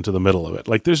Ghostbusters into the middle of it.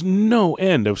 Like, there's no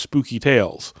end of spooky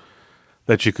tales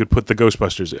that you could put the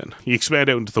Ghostbusters in. You expand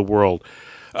out into the world.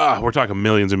 We're talking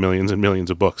millions and millions and millions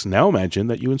of books. Now imagine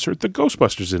that you insert the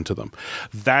Ghostbusters into them.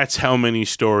 That's how many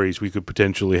stories we could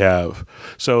potentially have.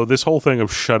 So this whole thing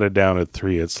of shut it down at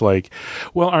 3, it's like,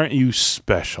 well, aren't you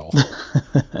special?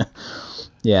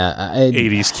 Yeah,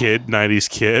 80s kid, 90s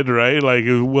kid, right? Like,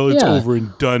 well, it's over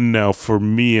and done now for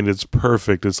me, and it's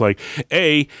perfect. It's like,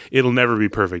 A, it'll never be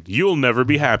perfect. You'll never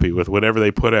be happy with whatever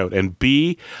they put out. And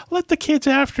B, let the kids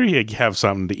after you have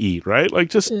something to eat, right?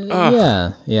 Like, just,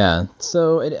 Yeah.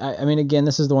 So, I mean, again,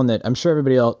 this is the one that I'm sure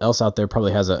everybody else out there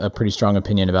probably has a pretty strong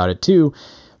opinion about it, too.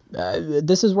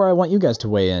 This is where I want you guys to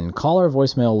weigh in. Call our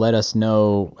voicemail, let us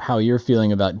know how you're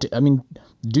feeling about,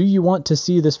 do you want to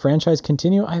see this franchise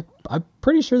continue? I'm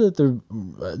pretty sure that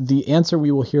the answer we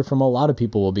will hear from a lot of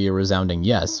people will be a resounding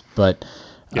yes. But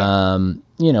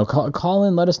call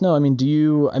in, let us know.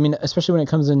 Especially when it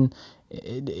comes in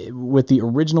with the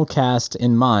original cast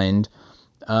in mind.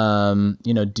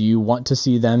 Do you want to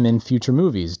see them in future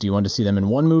movies? Do you want to see them in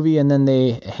one movie and then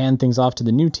they hand things off to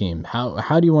the new team?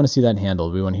 How do you want to see that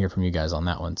handled? We want to hear from you guys on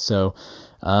that one. So.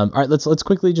 All right, let's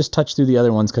quickly just touch through the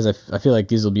other ones because I feel like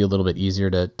these will be a little bit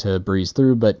easier to breeze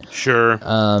through. But sure,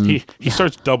 he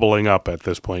starts doubling up at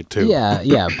this point too.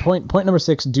 Yeah. Point number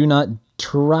 6: do not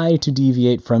try to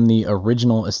deviate from the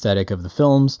original aesthetic of the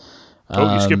films.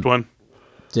 You skipped one.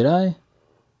 Did I?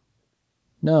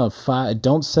 No, 5.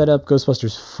 Don't set up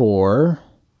Ghostbusters 4.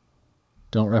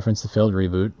 Don't reference the failed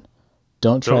reboot.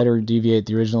 Don't try to deviate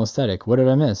the original aesthetic. What did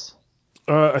I miss?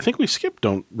 I think we skipped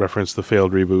don't reference the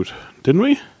failed reboot, didn't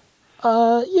we?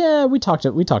 Yeah, we talked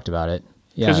about it.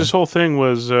 Yeah. Because this whole thing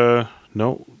was Yeah,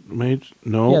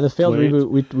 the failed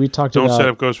reboot we talked about. Don't set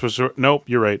up Ghostbusters. Nope,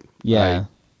 you're right. Yeah.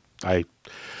 I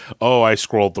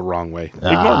scrolled the wrong way.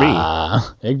 Ignore me.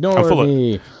 Ignore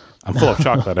me. I'm full of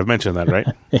chocolate. I've mentioned that, right?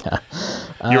 Yeah.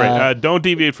 You're right. Don't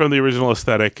deviate from the original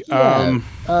aesthetic. Yeah.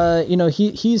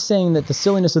 He's saying that the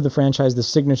silliness of the franchise, the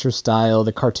signature style,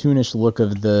 the cartoonish look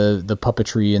of the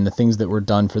puppetry and the things that were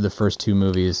done for the first 2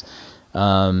 movies,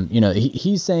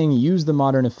 he's saying use the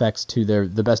modern effects to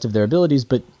the best of their abilities,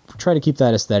 but try to keep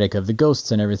that aesthetic of the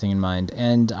ghosts and everything in mind.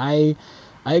 And I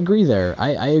agree there.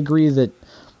 I agree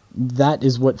that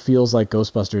is what feels like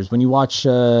Ghostbusters. When you watch,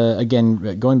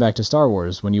 again, going back to Star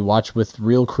Wars, when you watch with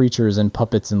real creatures and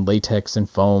puppets and latex and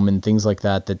foam and things like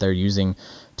that they're using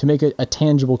to make a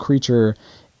tangible creature,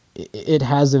 it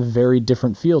has a very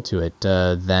different feel to it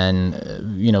than,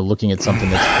 looking at something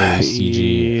that's fully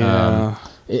CG. Yeah.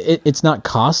 It's not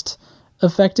cost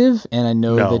effective, and I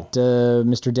know that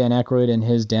Mr. Dan Aykroyd in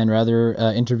his Dan Rather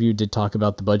interview did talk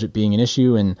about the budget being an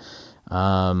issue, and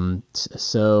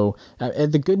so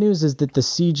the good news is that the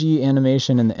CG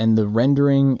animation and the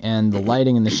rendering and the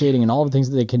lighting and the shading and all the things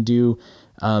that they can do,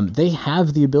 they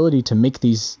have the ability to make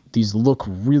these look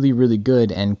really, really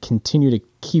good and continue to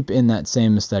keep in that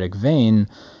same aesthetic vein,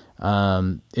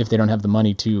 if they don't have the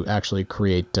money to actually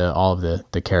create all of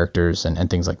the characters and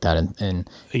things like that and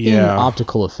in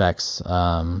optical effects.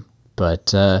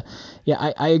 But I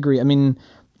agree. I mean,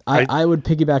 I would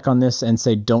piggyback on this and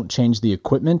say don't change the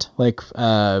equipment. Like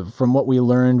from what we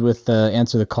learned with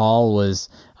Answer the Call was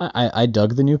I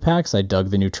dug the new packs, I dug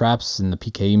the new traps and the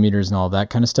PKE meters and all that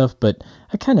kind of stuff, but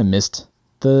I kind of missed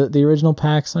the original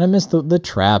packs, and I missed the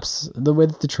traps, the way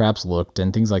that the traps looked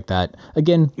and things like that.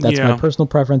 Again, that's my personal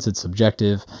preference. It's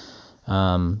subjective.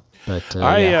 How'd you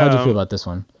feel about this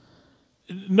one?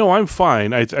 No, I'm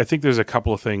fine. I think there's a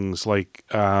couple of things like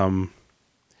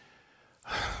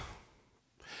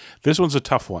this one's a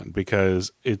tough one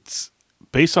because it's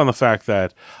based on the fact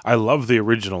that I love the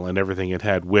original and everything it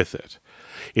had with it.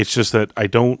 It's just that I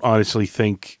don't honestly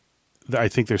think I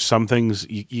think there's some things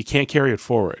you can't carry it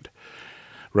forward,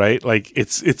 right? Like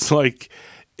it's like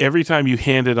every time you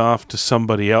hand it off to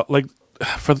somebody else, like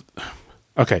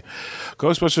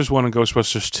Ghostbusters 1 and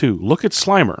Ghostbusters 2. Look at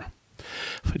Slimer.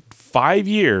 5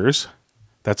 years,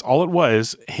 that's all it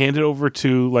was, handed over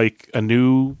to like a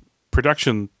new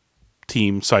production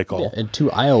team cycle. Yeah, and to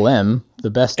ILM, the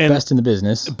best in the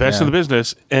business. Best in the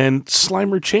business. And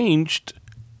Slimer changed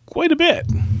quite a bit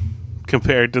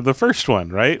compared to the first one,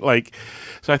 right? Like,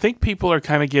 so I think people are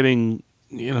kind of getting,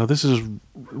 this is,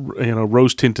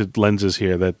 rose-tinted lenses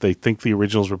here that they think the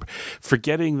originals were,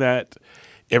 forgetting that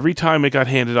every time it got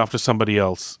handed off to somebody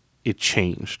else, it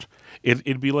changed.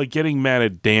 It'd be like getting mad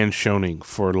at Dan Schoening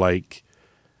for like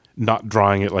not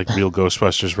drawing it like real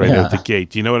Ghostbusters right out the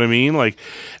gate. Do you know what I mean? Like,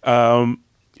 when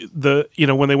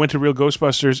they went to Real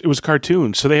Ghostbusters, it was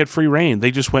cartoons, so they had free reign.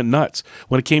 They just went nuts.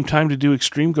 When it came time to do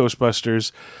Extreme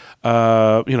Ghostbusters,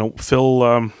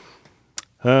 Phil,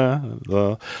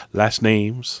 the last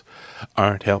names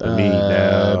aren't helping me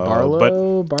now.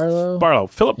 Barlow.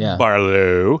 Philip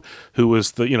Barlow, who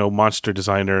was the monster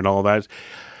designer and all that,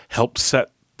 helped set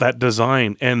that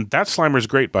design. And that Slimer's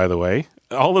great, by the way.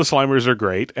 All the Slimers are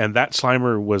great, and that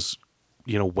Slimer was,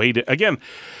 weighted again.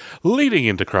 Leading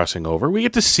into Crossing Over, we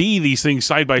get to see these things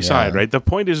side by side, right? The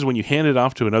point is when you hand it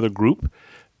off to another group,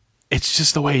 it's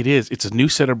just the way it is. It's a new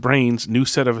set of brains, new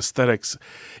set of aesthetics,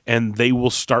 and they will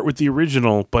start with the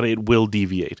original, but it will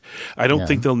deviate. I don't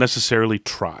think they'll necessarily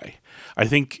try. I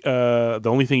think the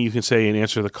only thing you can say in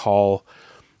Answer the Call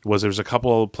was there's a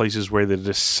couple of places where they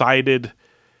decided.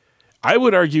 I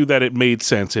would argue that it made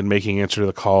sense in making Answer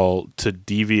the Call to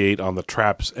deviate on the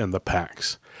traps and the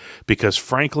packs. Because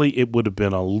frankly, it would have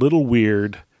been a little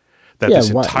weird that this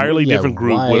entirely different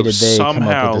group would have somehow come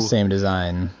up with the same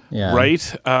design,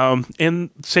 right?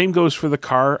 And same goes for the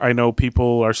car. I know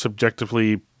people are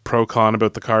subjectively pro-con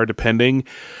about the car, depending,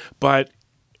 but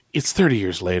it's 30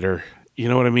 years later. You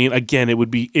know what I mean? Again,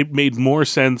 it made more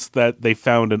sense that they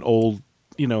found an old,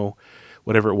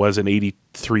 whatever it was, an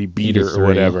 83 beater or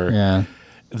whatever,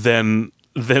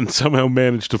 then somehow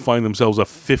managed to find themselves a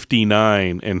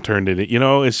 59 and turned it.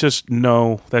 It's just,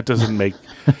 no, that doesn't make.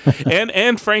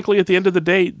 and frankly, at the end of the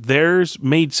day, theirs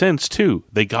made sense too.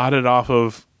 They got it off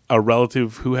of a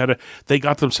relative who they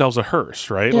got themselves a hearse,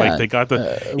 right? Like they got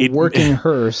the working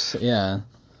hearse,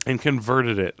 and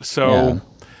converted it. So.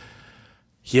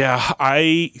 Yeah,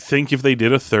 I think if they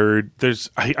did a third,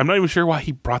 I'm not even sure why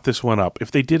he brought this one up. If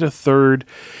they did a third,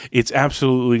 it's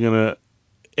absolutely going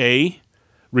to,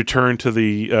 return to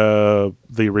the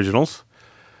originals.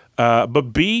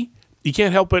 But B, you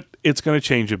can't help it. It's going to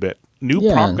change a bit. New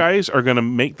prop guys are going to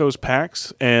make those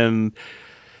packs, and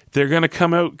they're going to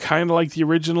come out kind of like the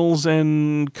originals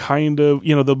and kind of,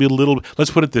 there'll be a little, let's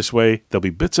put it this way, there'll be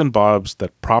bits and bobs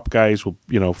that prop guys will,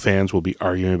 fans will be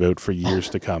arguing about for years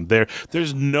to come.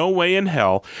 There's no way in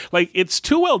hell, like it's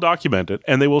too well documented,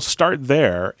 and they will start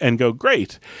there and go,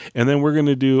 great. And then we're going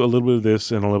to do a little bit of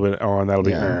this and a little bit, and that'll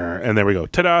be, and there we go.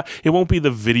 Ta-da. It won't be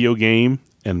the video game.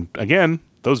 And again,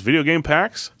 those video game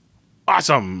packs,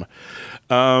 awesome.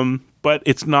 But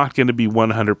it's not going to be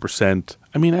 100%.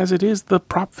 I mean, as it is, the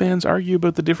prop fans argue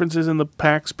about the differences in the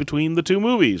packs between the two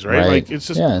movies, right? Like it's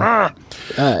just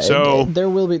so there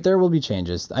will be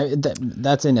changes.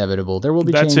 That's inevitable. There will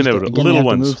be changes. That's inevitable. Again, little they have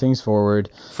ones to move things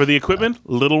forward for the equipment.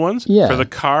 Little ones. For the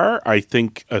car, I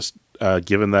think,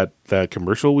 given that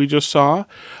commercial we just saw,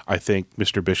 I think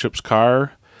Mr. Bishop's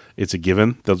car. It's a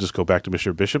given. They'll just go back to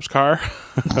Mr. Bishop's car.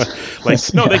 They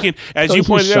can, as you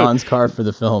pointed out, Sean's car for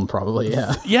the film, probably.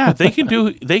 They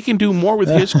can do more with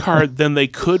his car than they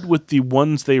could with the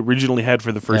ones they originally had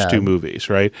for the first two movies,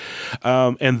 right?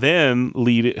 And then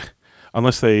lead it,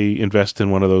 unless they invest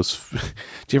in one of those.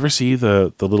 Do you ever see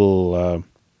the little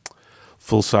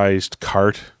full-sized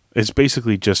cart? It's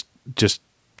basically just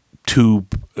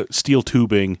steel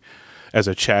tubing as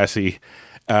a chassis.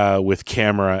 With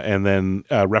camera and then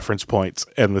reference points,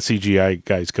 and the CGI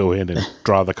guys go in and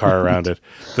draw the car around it.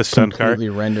 The stunt car. Completely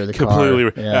render the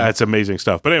car. It's amazing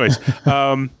stuff. But anyways,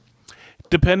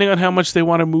 depending on how much they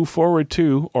want to move forward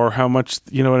too, or how much,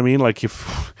 you know what I mean? Like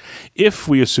if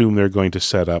we assume they're going to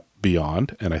set up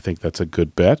beyond, and I think that's a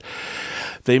good bet,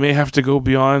 they may have to go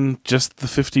beyond just the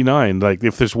 59. Like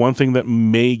if there's one thing that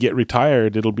may get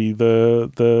retired, it'll be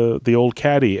the old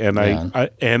caddy. And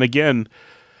and again,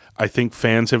 I think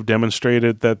fans have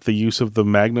demonstrated that the use of the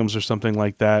Magnums or something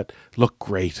like that look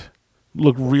great.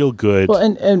 Look real good. Well,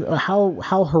 and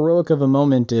how heroic of a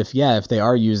moment if they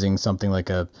are using something like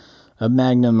a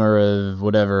Magnum or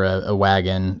a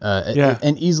wagon,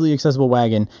 an easily accessible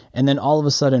wagon, and then all of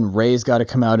a sudden Ray's got to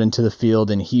come out into the field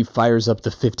and he fires up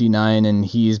the 59 and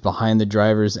he's behind the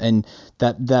drivers, and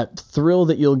that thrill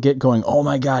that you'll get going, oh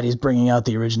my God, he's bringing out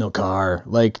the original car.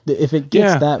 Like if it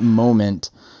gets that moment,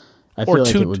 I feel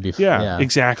like it would be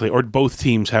exactly. Or both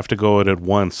teams have to go at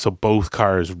once, so both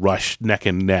cars rush neck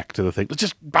and neck to the thing. Let's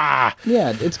just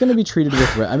Yeah, it's going to be treated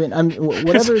with.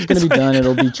 Whatever is going to be done,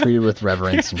 it'll be treated with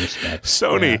reverence and respect.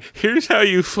 Sony, here's how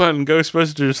you fund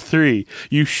Ghostbusters 3.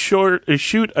 You shoot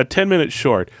a 10-minute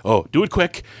short. Oh, do it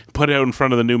quick. Put it out in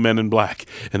front of the new Men in Black,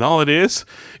 and all it is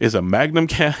a Magnum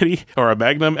Caddy or a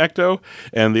Magnum Ecto,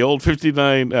 and the old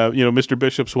 59. Mr.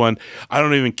 Bishop's one. I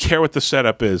don't even care what the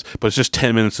setup is, but it's just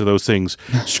 10 minutes of those things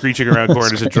screeching around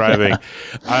corners and driving.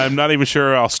 I'm not even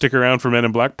sure I'll stick around for Men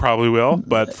in Black. Probably will,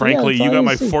 but frankly, you got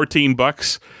my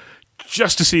 $14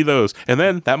 just to see those, and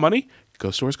then that money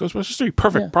goes towards Ghostbusters 3.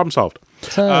 Perfect, problem solved.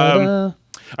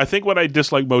 I think what I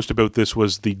disliked most about this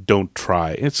was the don't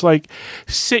try. It's like,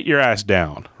 sit your ass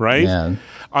down, right? Yeah.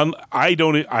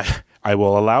 I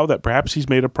will allow that perhaps he's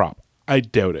made a prop. I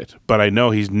doubt it, but I know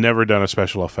he's never done a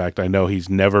special effect. I know he's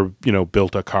never,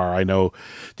 built a car. I know,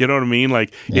 you know what I mean?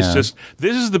 Like, it's just,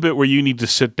 this is the bit where you need to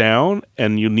sit down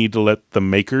and you need to let the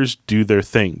makers do their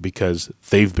thing because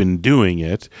they've been doing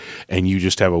it and you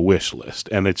just have a wish list.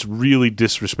 And it's really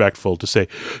disrespectful to say,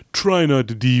 try not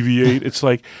to deviate. It's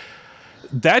like,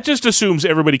 that just assumes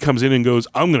everybody comes in and goes,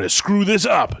 I'm going to screw this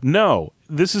up. No,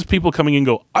 this is people coming in and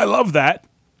go, I love that,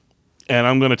 and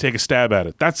I'm going to take a stab at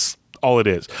it. That's all it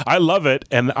is. I love it,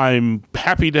 and I'm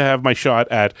happy to have my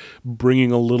shot at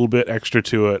bringing a little bit extra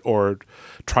to it or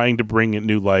trying to bring it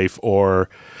new life, or,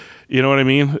 you know what I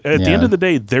mean? At the end of the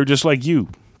day, they're just like you,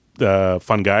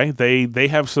 fun guy. They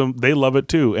have they love it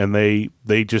too, and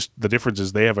they just, the difference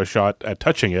is they have a shot at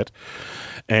touching it,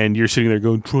 and you're sitting there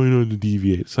going, try not to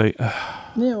deviate. It's like,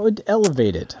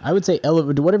 elevate it. I would say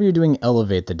whatever you're doing,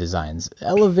 elevate the designs,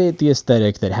 elevate the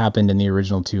aesthetic that happened in the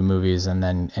original two movies,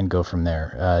 and go from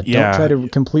there. Don't try to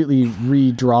completely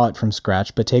redraw it from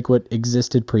scratch, but take what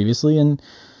existed previously and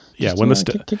kick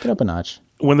it up a notch.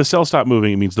 When the cells stop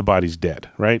moving, it means the body's dead,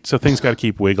 right? So things got to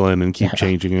keep wiggling and keep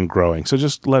changing and growing. So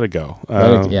just let it go.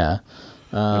 Let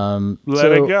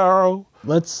it go.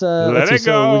 Let's see.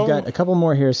 So we've got a couple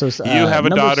more here. So you have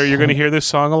a daughter. You're going to hear this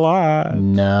song a lot.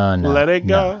 No. Let it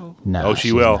go. No. Oh,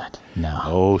 she will. Not. No.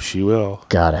 Oh, she will.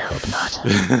 God, I hope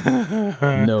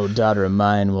not. No daughter of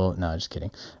mine will. No, just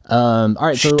kidding. All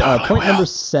right. So point number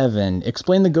 7.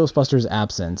 Explain the Ghostbusters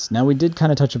absence. Now we did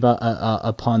kind of touch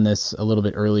upon this a little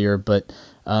bit earlier, but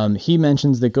he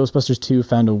mentions that Ghostbusters 2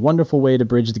 found a wonderful way to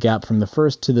bridge the gap from the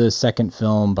first to the second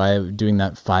film by doing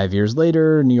that 5 years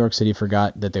later. New York City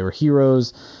forgot that they were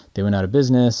heroes. They went out of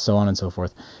business, so on and so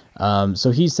forth.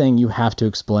 So he's saying you have to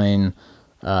explain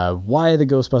why the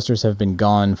Ghostbusters have been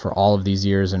gone for all of these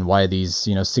years and why these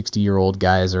 60-year-old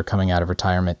guys are coming out of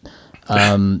retirement.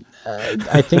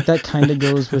 I think that kind of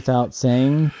goes without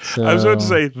saying. So. I was about to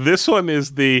say, this one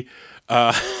is the...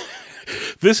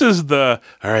 This is all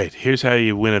right, here's how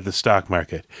you win at the stock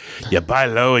market. You buy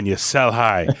low and you sell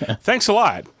high. Thanks a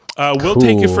lot. We'll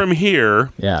take it from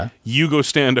here. Yeah. You go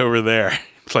stand over there.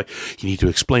 It's like, you need to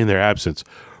explain their absence.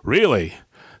 Really?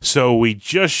 So we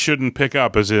just shouldn't pick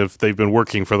up as if they've been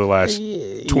working for the last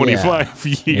 25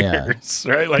 years.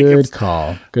 Right? Like, Good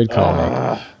call,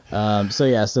 Nick.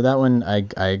 So that one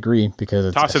I agree because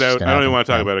it's toss it out. I don't even want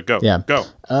to talk about it. Go. Yeah. Go.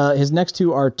 His next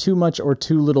two are Too Much or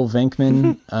Too Little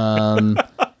Venkman.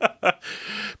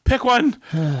 Pick one.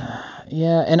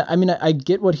 Yeah, and I mean, I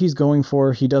get what he's going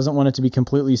for. He doesn't want it to be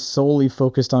completely solely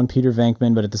focused on Peter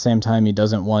Venkman, but at the same time, he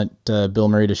doesn't want Bill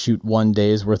Murray to shoot one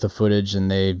day's worth of footage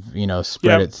and they've,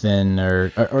 spread it thin.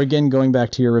 Or again, going back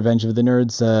to your Revenge of the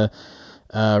Nerds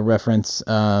reference,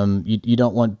 you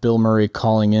don't want Bill Murray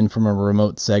calling in from a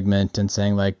remote segment and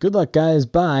saying like, "Good luck, guys,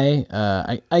 bye."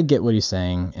 I get what he's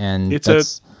saying, and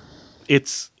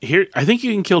it's here. I think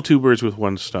you can kill two birds with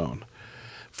one stone.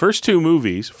 First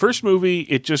movie,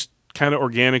 it just kind of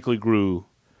organically grew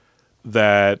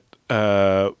that,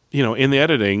 in the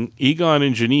editing, Egon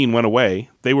and Janine went away.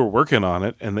 They were working on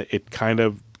it, and it kind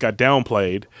of got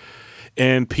downplayed.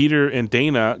 and Peter and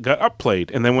Dana got upplayed.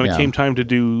 And then when it Yeah. came time to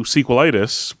do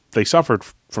sequelitis, they suffered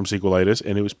from sequelitis,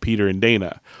 and it was Peter and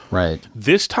Dana. Right.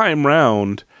 This time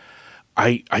round,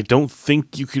 I don't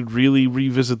think you could really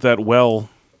revisit that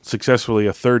well successfully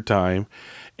a third time,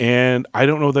 and I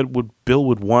don't know that Bill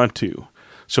would want to.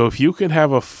 So if you can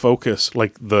have a focus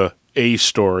like the A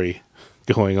story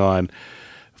going on,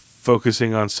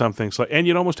 focusing on something, and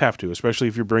you'd almost have to, especially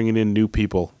if you're bringing in new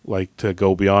people like to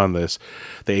go beyond this.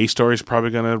 The A story is probably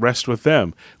going to rest with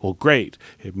them. Well, great.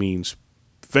 It means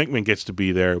Venkman gets to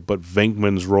be there, but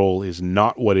Venkman's role is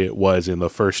not what it was in the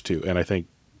first two, and I think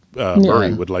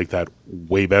Murray would like that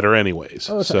way better anyways.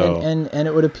 Oh, and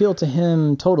it would appeal to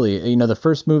him totally. You know, the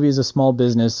first movie is a small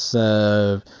business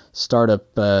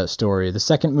startup story. The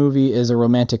second movie is a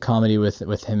romantic comedy with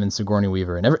him and Sigourney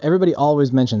Weaver. And everybody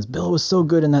always mentions Bill was so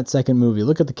good in that second movie.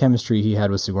 Look at the chemistry he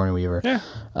had with Sigourney Weaver. Yeah.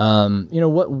 You know,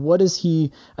 what is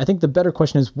he? I think the better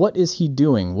question is, what is he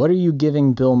doing? What are you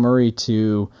giving Bill Murray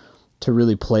to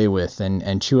really play with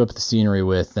and chew up the scenery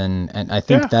with, and I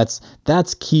think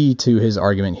that's key to his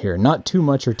argument here. Not too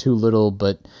much or too little,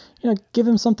 but give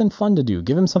him something fun to do.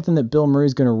 Give him something that Bill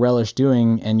Murray's going to relish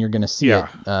doing, and you're going to see it.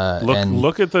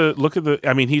 Look at the.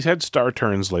 I mean, he's had star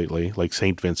turns lately, like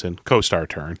St. Vincent, co-star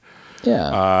turn.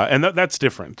 Yeah. And that's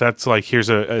different. That's like, here's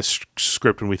a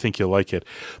script and we think you'll like it.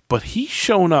 But he's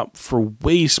shown up for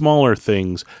way smaller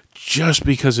things just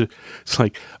because it's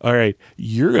like, all right,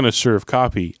 you're going to serve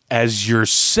copy as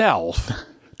yourself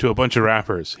to a bunch of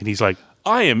rappers. And he's like,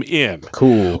 I am in.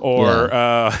 Cool. Or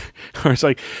it's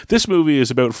like, this movie is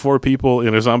about 4 people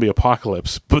in a zombie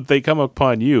apocalypse, but they come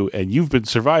upon you and you've been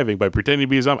surviving by pretending to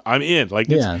be a zombie. I'm in. Like,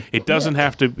 it doesn't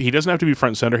have to, he doesn't have to be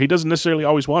front and center. He doesn't necessarily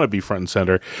always want to be front and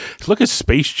center. Look at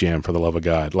Space Jam, for the love of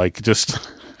God. Like, just,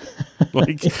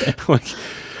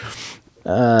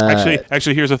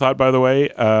 actually, here's a thought, by the way.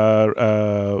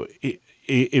 It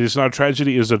is not a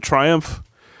tragedy, it is a triumph.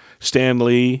 Stan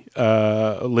Lee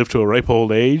lived to a ripe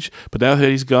old age, but now that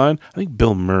he's gone, I think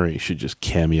Bill Murray should just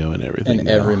cameo in everything. In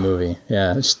every movie,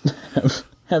 yeah. Just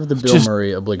have the Bill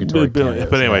Murray obligatory cameos.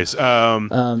 But anyways,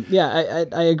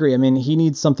 I agree. I mean, he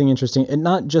needs something interesting, and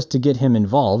not just to get him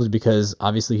involved, because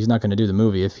obviously he's not going to do the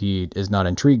movie if he is not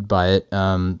intrigued by it.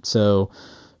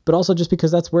 But also just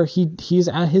because that's where he's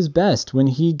at his best, when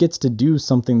he gets to do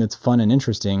something that's fun and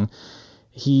interesting.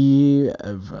 He,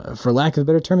 for lack of a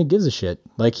better term, he gives a shit.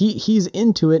 Like he's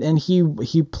into it, and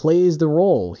he plays the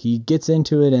role. He gets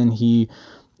into it, and he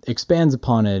expands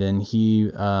upon it, and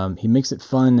he makes it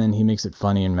fun, and he makes it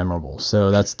funny and memorable. So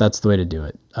that's the way to do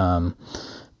it.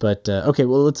 Okay,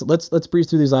 well let's breeze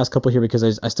through these last couple here,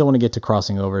 because I still want to get to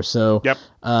crossing over. So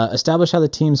establish how the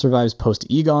team survives post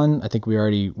Egon. I think we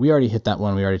already hit that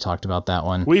one. We already talked about that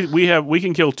one. We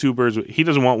can kill 2 birds. He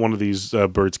doesn't want one of these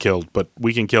birds killed, but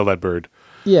we can kill that bird.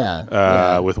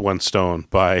 With 1 stone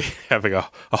by having a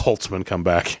Holtzman come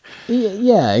back.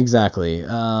 Yeah, exactly.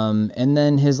 And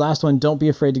then his last one, don't be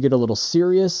afraid to get a little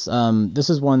serious.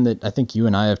 This is one that I think you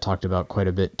and I have talked about quite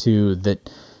a bit too. That,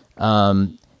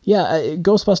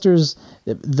 Ghostbusters,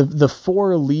 the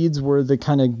 4 leads were the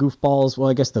kind of goofballs. Well,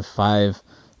 I guess the 5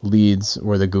 leads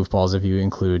were the goofballs if you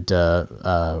include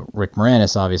Rick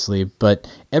Moranis, obviously, but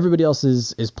everybody else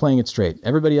is playing it straight.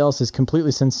 Everybody else is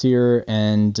completely sincere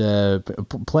and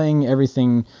playing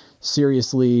everything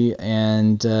seriously,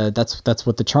 and that's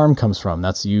what the charm comes from.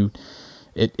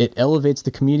 It elevates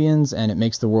the comedians, and it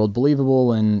makes the world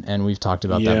believable, and we've talked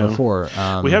about that before.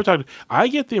 We have talked. I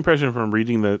get the impression from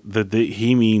reading that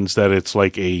he means that it's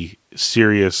like a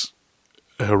serious,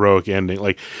 heroic ending.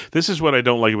 Like, this is what I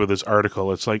don't like about this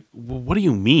article. It's like, what do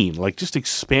you mean? Like, just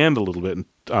expand a little bit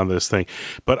on this thing.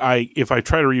 But if I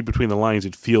try to read between the lines,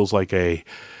 it feels like they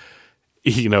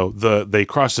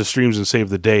cross the streams and save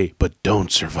the day, but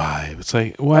don't survive. It's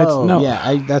like, what? Oh, no.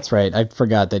 Yeah, that's right. I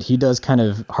forgot that he does kind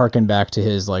of harken back to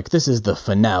his, like, this is the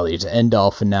finale, to end all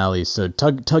finales. So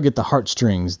tug at the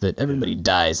heartstrings that everybody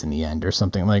dies in the end or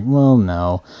something. Like, well,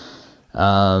 no.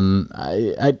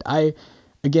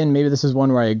 Again, maybe this is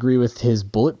one where I agree with his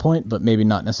bullet point, but maybe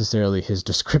not necessarily his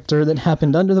descriptor that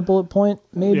happened under the bullet point,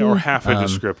 maybe. Yeah, or half a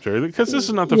descriptor. Because this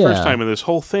is not the first time in this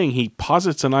whole thing. He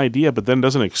posits an idea, but then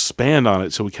doesn't expand on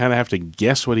it, so we kind of have to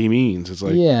guess what he means. It's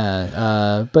like...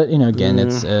 but, again,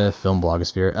 it's a film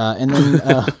blogosphere. And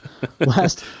then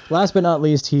last but not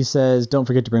least, he says, don't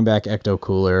forget to bring back Ecto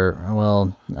Cooler.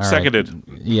 Well, all seconded.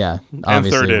 Right. Yeah,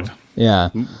 obviously. And thirded. Yeah.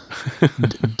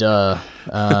 Duh.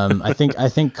 I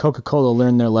think Coca-Cola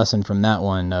learned their lesson from that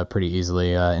one pretty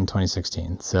easily in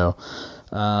 2016. So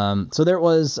there it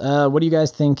was. What do you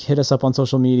guys think? Hit us up on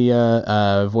social media,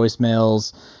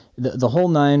 voicemails, the whole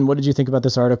nine. What did you think about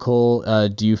this article?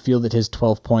 Do you feel that his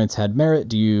 12 points had merit?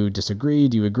 Do you disagree?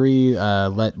 Do you agree?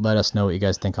 Let us know what you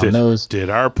guys think on those. Did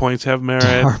our points have merit?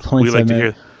 Our points we like have to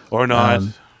merit. hear or not.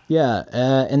 Yeah,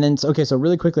 and then so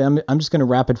really quickly, I'm just going to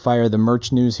rapid fire the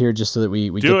merch news here, just so that we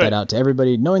get that out to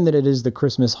everybody, knowing that it is the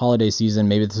Christmas holiday season.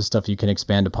 Maybe this is stuff you can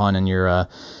expand upon in your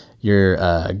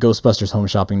Ghostbusters home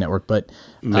shopping network. But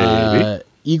maybe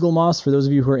Eagle Moss, for those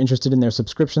of you who are interested in their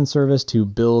subscription service to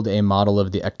build a model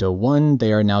of the Ecto 1,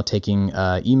 they are now taking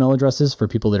email addresses for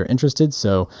people that are interested.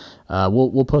 So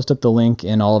we'll post up the link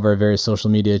in all of our various social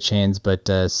media chains, but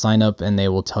sign up and they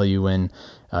will tell you when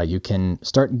you can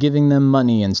start giving them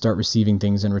money and start receiving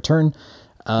things in return.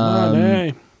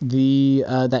 That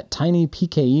tiny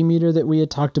PKE meter that we had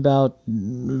talked about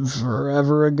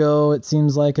forever ago, it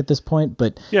seems like at this point.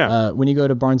 But when you go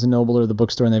to Barnes & Noble or the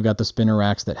bookstore and they've got the spinner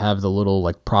racks that have the little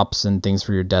like props and things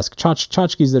for your desk,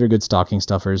 tchotchkes that are good stocking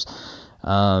stuffers.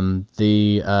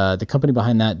 The company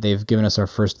behind that, they've given us our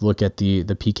first look at the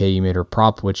PKE meter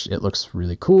prop, which it looks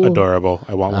really cool. Adorable.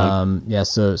 I want one.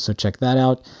 So check that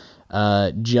out.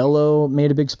 Jell-O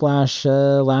made a big splash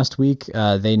last week.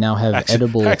 They now have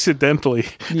edible. Accidentally.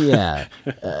 Yeah.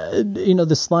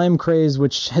 The slime craze,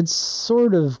 which had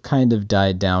sort of kind of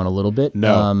died down a little bit.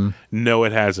 No,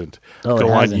 it hasn't. Oh, go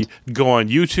it on, hasn't. Go on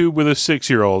YouTube with a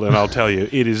 6-year-old, and I'll tell you,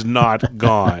 it is not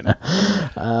gone.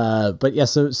 But yeah,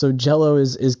 so Jell-O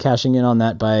is cashing in on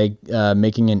that by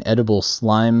making an edible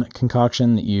slime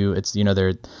concoction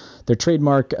that their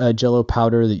trademark Jell-O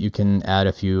powder that you can add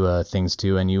a few things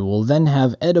to, and you will then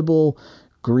have edible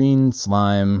green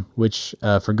slime, which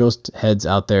for ghost heads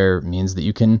out there means that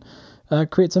you can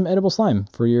create some edible slime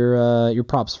for your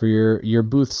props, for your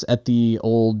booths at the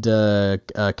old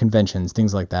conventions,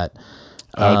 things like that.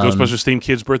 Ghostbusters themed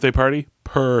kids birthday party,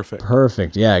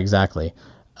 perfect. Yeah, exactly.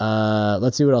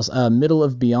 Let's see what else. Middle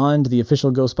of Beyond, the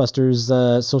official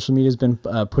Ghostbusters social media has been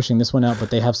pushing this one out,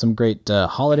 but they have some great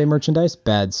holiday merchandise,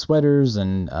 bad sweaters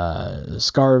and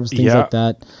scarves, things like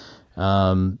that.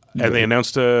 And they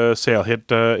announced a sale.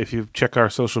 If you check our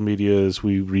social medias,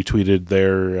 we retweeted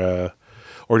their,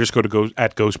 or just go to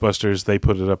at Ghostbusters. They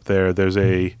put it up there. There's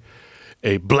a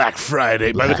Black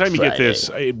Friday. By the time you get this,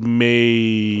 it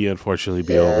may unfortunately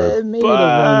be over. Maybe it'll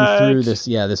run through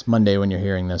this Monday when you're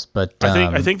hearing this. But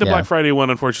I think the Black Friday one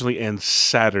unfortunately ends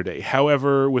Saturday.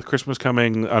 However, with Christmas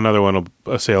coming, another one,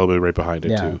 a sale will be right behind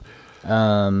it too.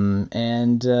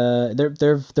 And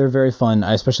they're very fun.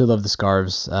 I especially love the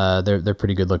scarves. They're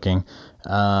pretty good looking.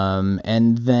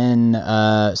 And then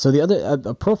so the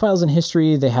other profiles in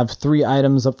history, they have 3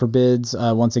 items up for bids.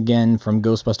 Once again from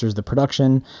Ghostbusters the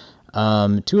production. 2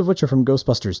 of which are from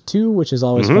Ghostbusters 2, which is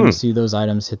always fun to see those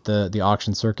items hit the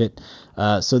auction circuit.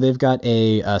 So they've got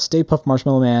a Stay Puft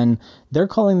Marshmallow Man. They're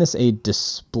calling this a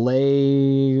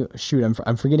display. Shoot,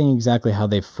 I'm forgetting exactly how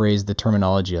they phrased the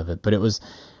terminology of it, but it was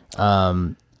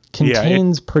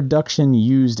contains production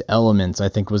used elements, I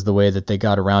think was the way that they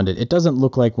got around it. It doesn't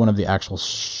look like one of the actual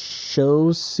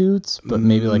show suits, but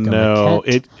maybe like a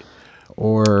maquette.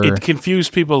 It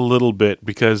confused people a little bit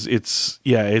because it's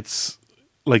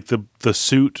like the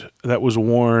suit that was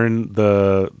worn,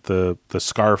 the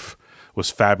scarf was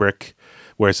fabric,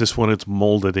 whereas this one it's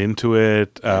molded into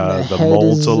it. The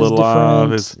mold's a little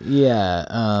off.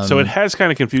 So it has kind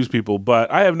of confused people,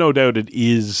 but I have no doubt it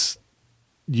is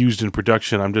used in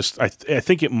production. I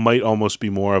think it might almost be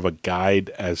more of a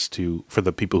guide for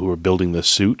the people who are building the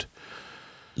suit.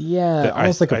 Yeah,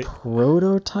 almost like a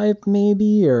prototype,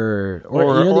 maybe, or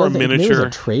a miniature. Maybe it was a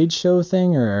trade show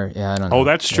thing, I don't know. Oh,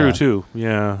 that's true too.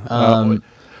 Yeah,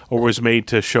 or was made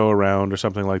to show around or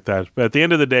something like that. But at the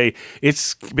end of the day,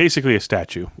 it's basically a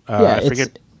statue. I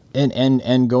forget.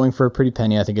 And going for a pretty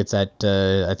penny, I think it's at.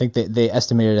 I think they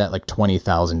estimated it at like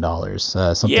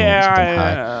 $20,000. Something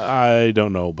high. I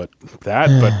don't know, but so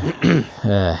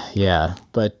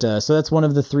that's one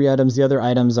of the 3 items. The other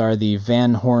items are the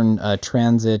Van Horn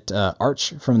Transit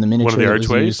arch from the miniature that was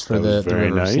used for the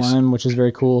River Slime, which is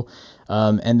very cool.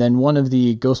 And then one of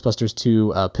the Ghostbusters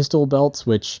 2 pistol belts,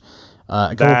 which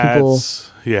a couple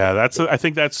people. I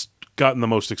think that's gotten the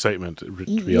most excitement, to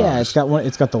be honest.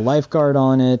 It's got the lifeguard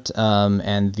on it,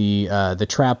 and the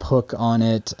trap hook on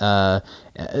it. I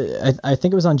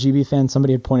think it was on GB Fan.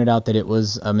 Somebody had pointed out that it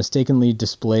was mistakenly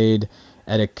displayed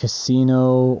at a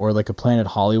casino or like a Planet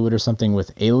Hollywood or something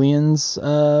with aliens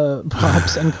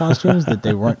props and costumes that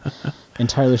they weren't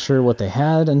entirely sure what they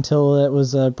had until it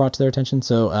was brought to their attention.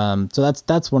 So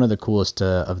that's one of the coolest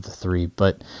of the 3.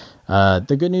 But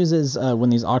the good news is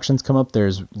when these auctions come up,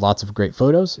 there's lots of great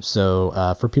photos.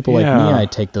 So for people like me, I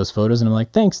take those photos and I'm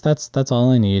like, thanks, that's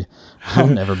all I need. I'll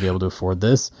never be able to afford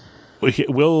this.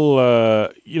 We'll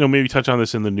maybe touch on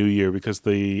this in the new year because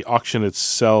the auction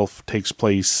itself takes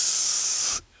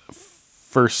place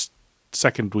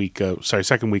second week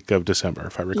of December,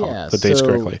 if I recall the dates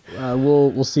correctly.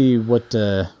 We'll see what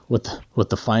the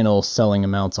final selling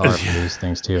amounts are for these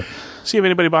things too. See if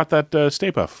anybody bought that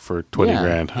Stay Puft for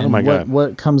 $20,000. Oh my God!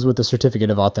 What comes with the certificate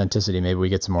of authenticity? Maybe we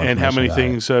get some more. And how many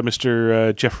things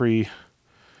Mr. Jeffrey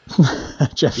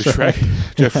Jeff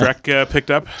Schreck picked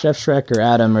up? Jeff Schreck or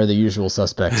Adam are the usual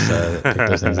suspects that pick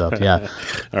those things up. Yeah.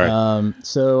 All right.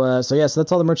 So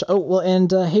that's all the merch. Oh, well,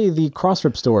 and hey, the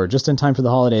Crossrip store, just in time for the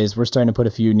holidays, we're starting to put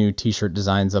a few new t-shirt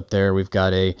designs up there. We've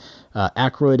got a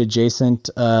Aykroyd adjacent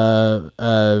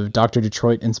Dr.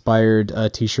 Detroit inspired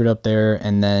t-shirt up there,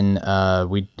 and then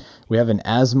we have an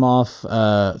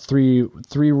Asimov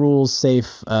three rules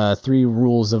safe, 3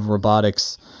 rules of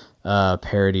robotics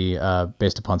parody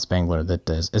based upon Spangler that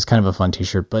is kind of a fun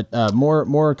t-shirt, but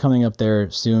more coming up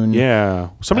there soon. Yeah,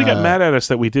 somebody got mad at us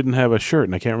that we didn't have a shirt,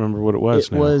 and I can't remember what it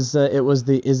was. It was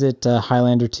the Is It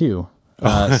Highlander 2?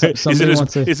 Is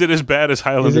it as bad as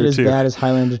Highlander 2? Is it as bad as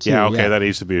Highlander 2? Yeah, okay, that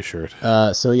needs to be a shirt.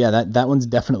 That one's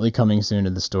definitely coming soon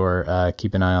to the store.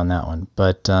 Keep an eye on that one.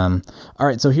 But all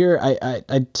right, so here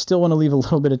I still want to leave a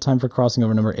little bit of time for crossing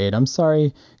over number 8. I'm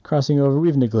sorry, crossing over,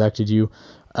 we've neglected you.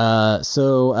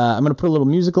 So I'm going to put a little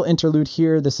musical interlude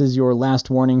here. This is your last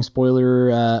warning,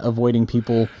 spoiler avoiding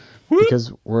people,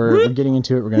 because we're getting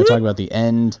into it. We're going to talk about the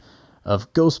end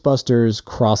of Ghostbusters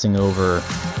crossing over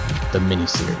the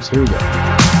miniseries. Here we go.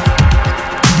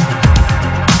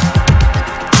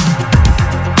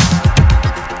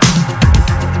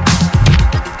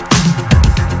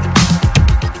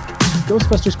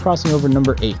 Ghostbusters crossing over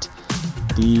number 8.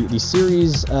 The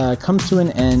series comes to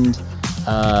an end.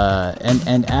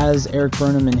 And as Eric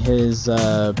Burnham in his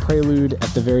prelude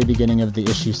at the very beginning of the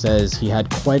issue says, he had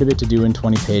quite a bit to do in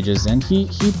 20 pages, and he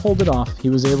pulled it off. He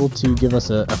was able to give us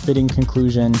a fitting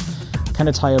conclusion, kind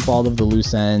of tie up all of the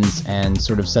loose ends, and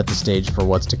sort of set the stage for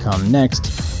what's to come next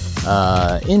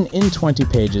in 20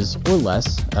 pages or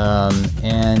less,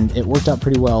 and it worked out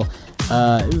pretty well.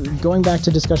 Going back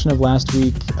to discussion of last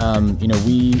week,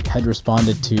 we had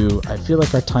responded to, I feel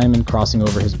like our time in crossing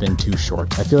over has been too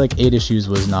short. I feel like 8 issues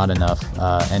was not enough.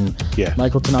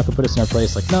 Michael Tanaka put us in our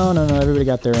place, like, no, everybody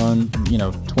got their own,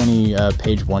 20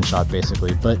 page one shot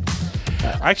basically. But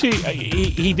actually,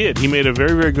 he did. He made a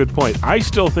very, very good point. I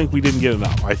still think we didn't get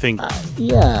enough. I think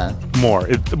more.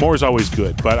 More is always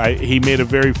good. But he made a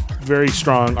very, very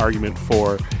strong argument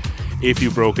for if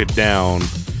you broke it down,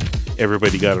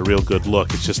 everybody got a real good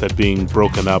look. It's just that being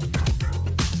broken up,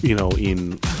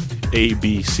 in A,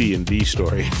 B, C, and D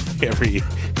story every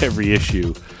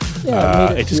issue.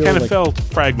 It just kind of felt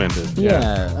fragmented.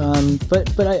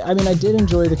 But I did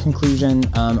enjoy the conclusion.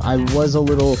 I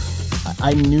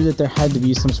knew that there had to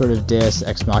be some sort of Deus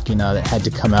Ex Machina that had to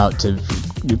come out to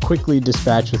quickly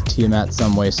dispatch with Tiamat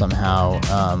some way, somehow.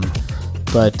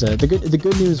 But the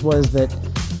good news was that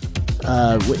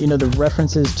the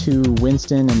references to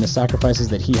Winston and the sacrifices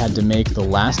that he had to make the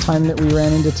last time that we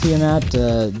ran into Tiamat,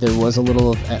 there was a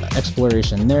little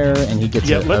exploration there, and he gets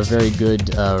a very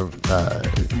good a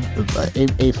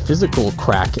physical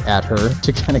crack at her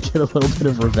to kind of get a little bit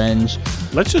of revenge.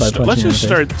 Let's just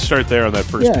start there on that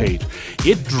first page.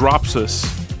 It drops us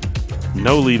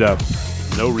no lead up,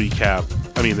 no recap.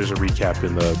 I mean, there's a recap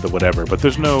in the whatever, but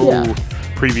there's no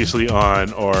previously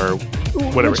on or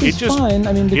whatever. Which is fine.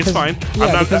 I mean, because, it's fine.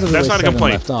 Yeah, that's not a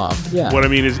complaint. Left off. Yeah. What I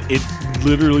mean is,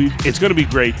 it's going to be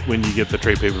great when you get the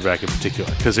trade paperback in particular,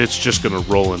 because it's just going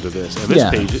to roll into this. And this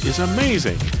page is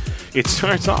amazing. It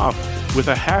starts off with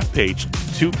a half page,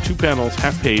 two panels,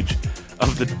 half page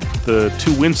of the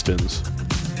two Winstons.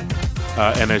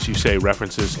 And as you say,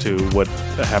 references to what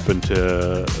happened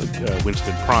to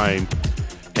Winston Prime,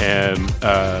 and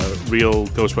real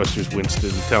Ghostbusters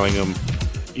Winston telling him,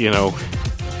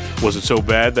 was it so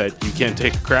bad that you can't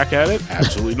take a crack at it?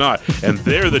 Absolutely not. And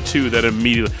they're the two that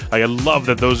immediately, I love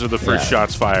that those are the first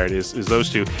shots fired, is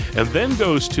those two. And then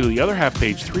goes to the other half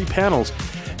page, 3 panels.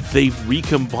 They've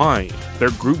recombined their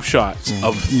group shots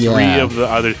of 3 of the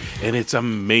other, and it's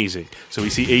amazing. So we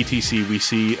see ATC, we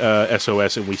see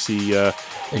SOS, and we see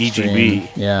EGB.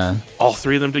 Yeah. All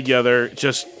 3 of them together,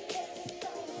 just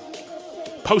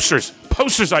posters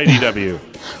IDW.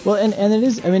 Well, and it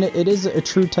is, it is a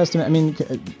true testament.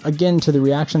 Again, to the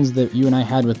reactions that you and I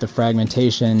had with the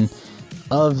fragmentation,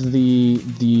 of the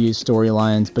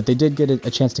storylines, but they did get a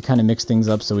chance to kind of mix things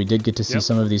up, so we did get to see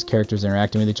some of these characters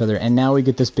interacting with each other, and now we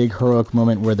get this big heroic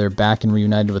moment where they're back and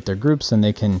reunited with their groups, and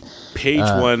they can... Page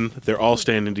one, they're all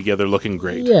standing together looking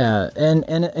great. Yeah, and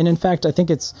in fact, I think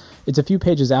it's a few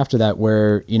pages after that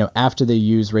where, after they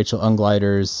use Rachel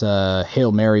Unglider's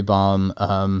Hail Mary bomb,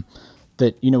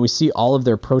 that, we see all of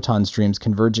their proton streams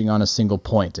converging on a single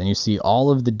point, and you see all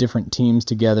of the different teams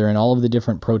together and all of the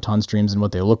different proton streams and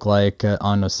what they look like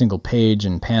on a single page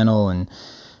and panel. And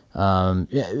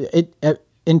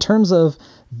in terms of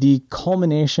the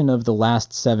culmination of the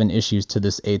last 7 issues to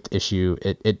this 8th issue,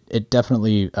 it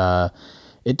definitely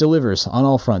it delivers on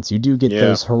all fronts. You do get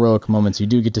those heroic moments. You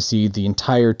do get to see the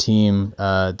entire team,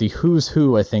 the who's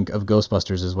who, I think, of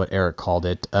Ghostbusters is what Eric called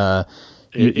it.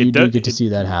 You do get to see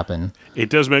that happen. It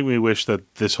does make me wish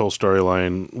that this whole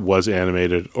storyline was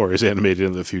animated or is animated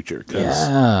in the future.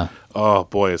 Yeah. Oh,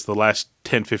 boy, it's the last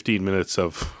 10, 15 minutes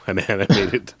of an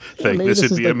animated thing. This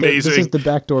would be amazing. This is the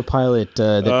backdoor pilot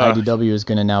that IDW is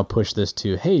going to now push this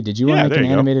to, hey, did you want to make an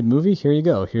animated movie? Here you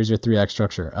go. Here's your 3-act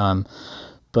structure.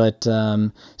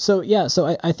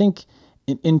 So I think...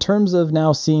 In terms of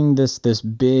now seeing this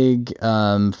big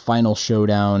final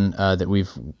showdown that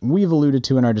we've alluded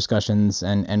to in our discussions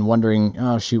and wondering,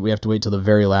 oh shoot, we have to wait till the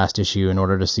very last issue in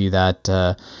order to see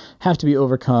that have to be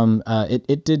overcome.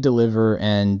 It did deliver,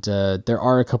 and there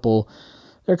are a couple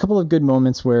of good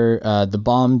moments where the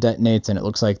bomb detonates and it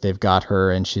looks like they've got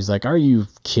her, and she's like, "Are you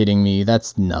kidding me?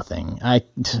 That's nothing.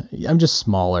 I'm just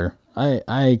smaller.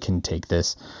 I can take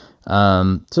this."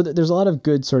 So there's a lot of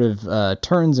good sort of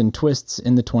turns and twists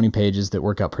in the 20 pages that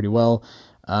work out pretty well.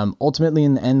 Ultimately,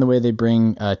 in the end, the way they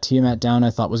bring Tiamat down, I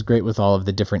thought was great with all of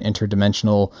the different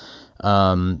interdimensional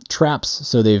traps.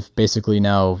 So they've basically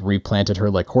now replanted her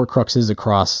like Horcruxes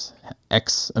across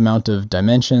X amount of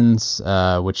dimensions,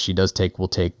 which she will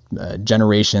take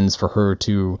generations for her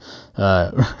to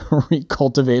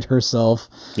recultivate herself.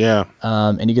 Yeah.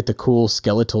 And you get the cool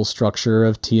skeletal structure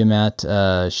of Tiamat.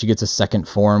 She gets a second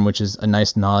form, which is a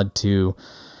nice nod to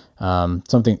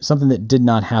something that did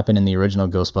not happen in the original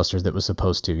Ghostbusters that was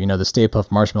supposed to. The Stay Puft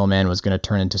Marshmallow Man was going to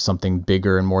turn into something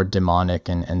bigger and more demonic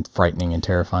and frightening and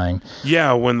terrifying.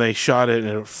 Yeah, when they shot it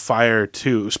and fire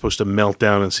too, it was supposed to melt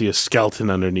down and see a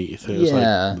skeleton underneath. It was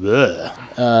like,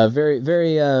 very,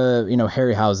 very,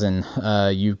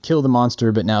 Harryhausen. You kill the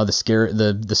monster, but now the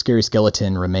scary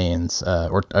skeleton remains.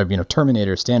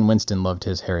 Terminator. Stan Winston loved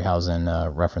his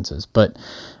Harryhausen references, but.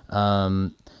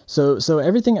 So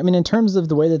everything, in terms of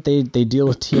the way that they deal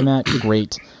with Tiamat,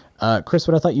 great. Chris,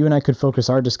 what I thought you and I could focus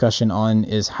our discussion on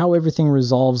is how everything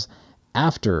resolves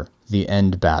after the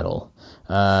end battle.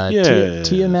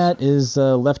 Tiamat is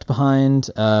left behind.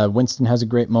 Winston has a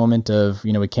great moment of,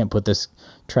 we can't put this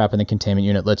trap in the containment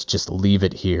unit. Let's just leave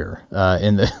it here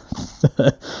in the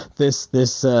this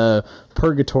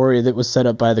purgatory that was set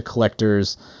up by the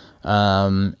collectors.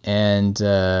 Just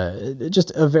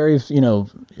a very,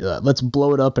 let's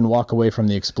blow it up and walk away from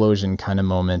the explosion kind of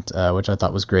moment, which I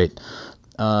thought was great.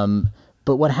 But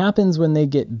what happens when they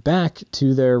get back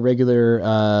to their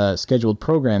regular scheduled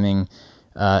programming,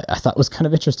 I thought was kind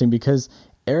of interesting because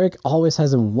Eric always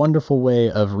has a wonderful way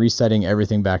of resetting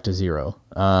everything back to zero.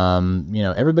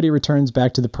 Everybody returns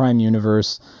back to the Prime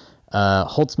universe.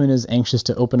 Holtzman is anxious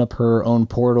to open up her own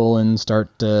portal and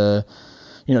start,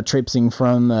 traipsing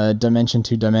from dimension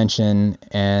to dimension,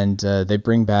 and they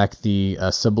bring back the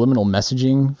subliminal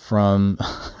messaging from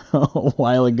a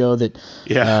while ago that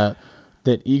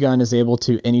that Egon is able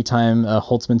to, anytime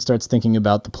Holtzman starts thinking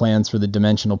about the plans for the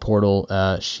dimensional portal,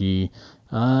 she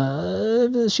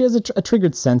has a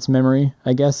triggered sense memory,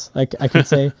 I guess I could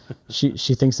say.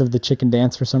 she thinks of the chicken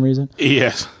dance for some reason.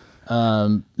 Yes.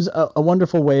 A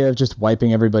wonderful way of just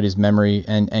wiping everybody's memory.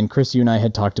 And Chris, you and I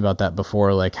had talked about that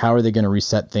before. Like, how are they going to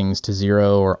reset things to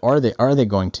zero, or are they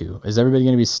going to? Is everybody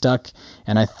going to be stuck?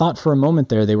 And I thought for a moment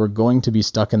there they were going to be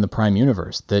stuck in the Prime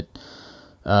universe. That,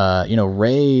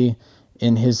 Ray,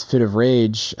 in his fit of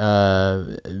rage,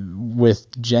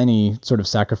 with Jenny sort of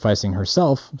sacrificing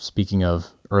herself. Speaking of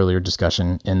earlier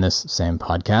discussion in this same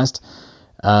podcast,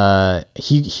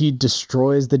 he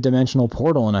destroys the dimensional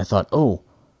portal, and I thought,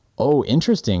 Oh,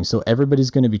 interesting. So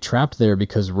everybody's going to be trapped there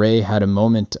because Ray had a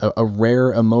moment, a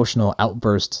rare emotional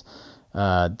outburst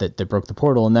that broke the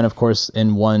portal. And then, of course,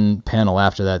 in one panel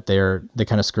after that, they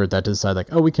kind of skirt that to the side, like,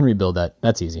 oh, we can rebuild that.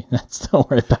 That's easy. Don't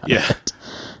worry about it.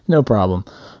 No problem.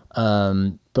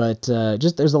 But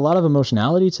just there's a lot of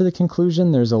emotionality to the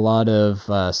conclusion. There's a lot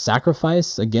of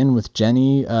sacrifice, again, with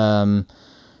Jenny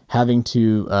having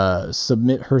to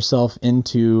submit herself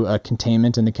into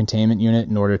containment in the containment unit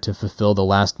in order to fulfill the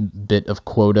last bit of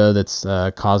quota that's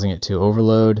causing it to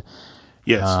overload.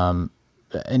 Yes.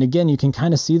 And again, you can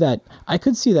kind of see that. I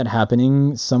could see that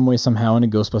happening some way, somehow in a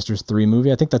Ghostbusters 3 movie.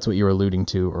 I think that's what you were alluding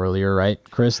to earlier, right,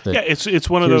 Chris? That yeah, it's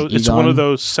one of those. It's one of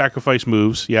those sacrifice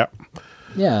moves. Yeah.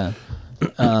 Yeah.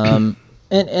 And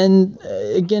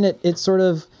again, it sort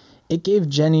of, it gave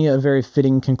Jenny a very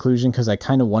fitting conclusion, because I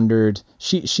kind of wondered,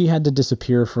 she had to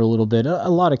disappear for a little bit. A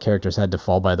lot of characters had to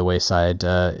fall by the wayside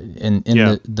in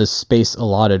the space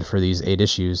allotted for these 8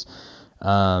 issues.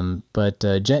 But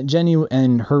Jenny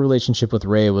and her relationship with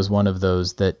Ray was one of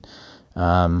those that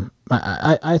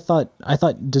I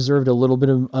thought deserved a little bit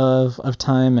of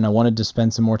time, and I wanted to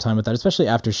spend some more time with that, especially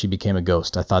after she became a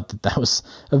ghost. I thought that was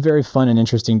a very fun and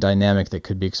interesting dynamic that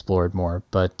could be explored more.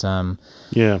 But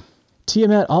yeah.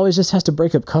 Tiamat always just has to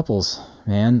break up couples,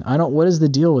 man. What is the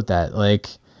deal with that? Like,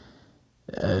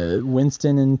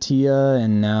 Winston and Tia,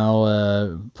 and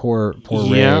now poor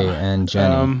Ray and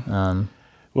Jenny.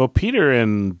 Well, Peter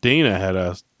and Dana had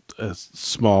a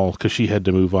small, because she had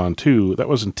to move on too. That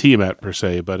wasn't Tiamat per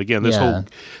se, but again, this whole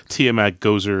Tiamat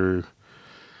Gozer,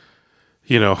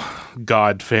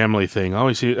 God family thing.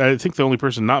 I think the only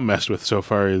person not messed with so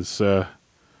far is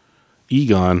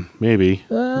Egon, maybe.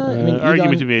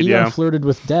 Argument to be made. Egon flirted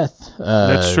with death.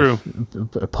 That's true.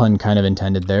 A pun kind of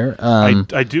intended there.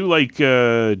 I do like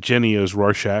Jenny as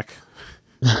Rorschach.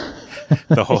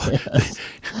 The whole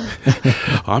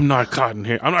I'm not caught in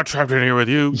here. I'm not trapped in here with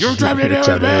you. You're trapped in here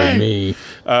with me.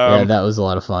 Yeah, that was a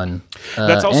lot of fun.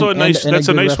 That's also a nice way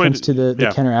to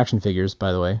the Kenner action figures,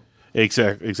 by the way.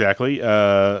 Exactly.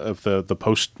 Of the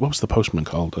post. What was the postman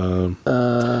called? What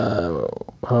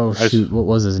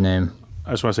was his name?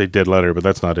 I just want to say Dead Letter, but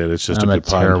that's not it. It's just I'm a a good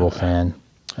pun. terrible fan.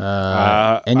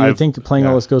 And you would think playing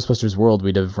all this Ghostbusters World,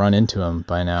 we'd have run into him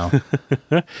by now.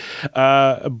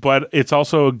 But it's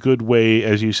also a good way,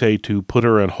 as you say, to put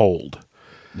her on hold.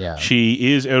 Yeah.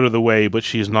 She is out of the way, but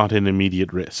she is not in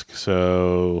immediate risk.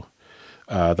 So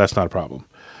that's not a problem.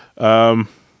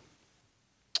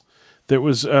 There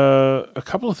was a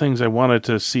couple of things I wanted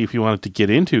to see if you wanted to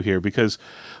get into here, because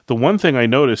the one thing I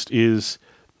noticed is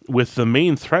with the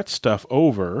main threat stuff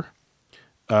over,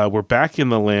 we're back in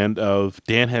the land of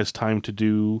Dan has time to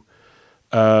do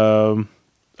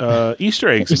Easter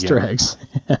eggs. Easter again. eggs.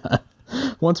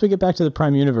 Once we get back to the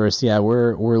Prime Universe,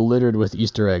 we're littered with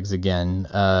Easter eggs again.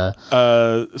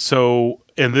 So,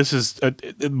 and this is,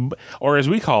 or as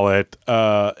we call it,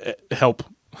 help.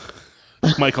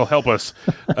 Michael, help us.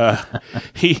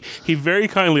 He very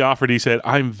kindly offered. He said,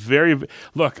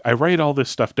 look, I write all this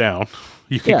stuff down.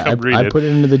 You can come read it. I put it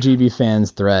into the GB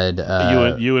fans thread.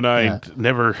 You and I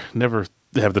never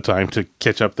have the time to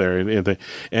catch up there,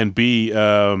 and B, we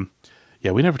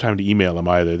never have time to email him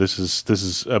either. This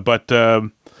is but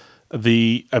I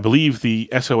believe the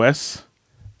SOS,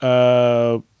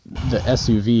 the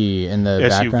SUV in the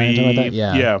background, something like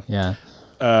that.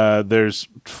 Yeah. There's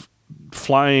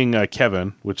Flying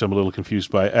Kevin, which I'm a little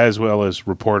confused by, as well as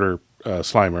Reporter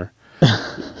Slimer.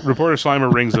 Reporter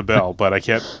Slimer rings a bell, but I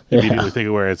can't immediately think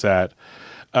of where it's at.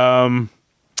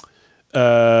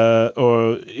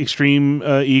 Or Extreme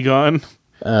Egon.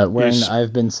 Wearing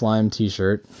I've Been Slimed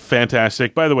t-shirt.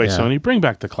 Fantastic. By the way, Sony, bring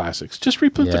back the classics. Just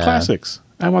reboot the classics.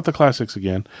 I want the classics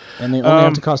again. And they only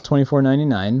have to cost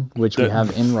 $24.99, which we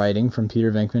have in writing from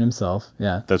Peter Venkman himself.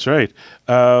 Yeah. That's right.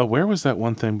 Where was that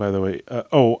one thing, by the way?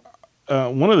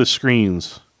 One of the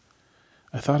screens,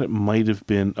 I thought it might have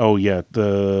been,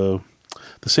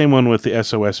 the same one with the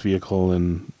SOS vehicle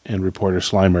and Reporter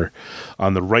Slimer.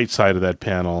 On the right side of that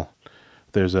panel,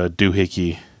 there's a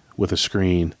doohickey with a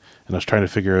screen, and I was trying to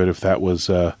figure out if that was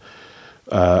a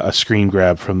screen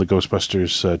grab from the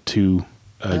Ghostbusters 2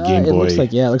 Game Boy.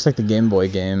 It looks like the Game Boy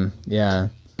game. Yeah.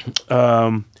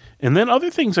 And then other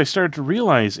things I started to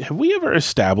realize, have we ever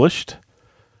established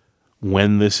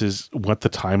when this is, what the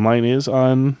timeline is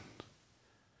on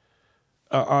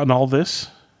all this,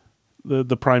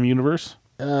 the Prime Universe?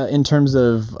 In terms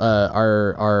of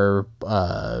our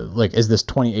is this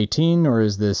 2018 or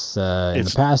is this in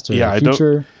the past or the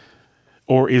future?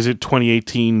 Or is it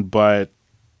 2018, but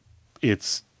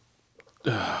it's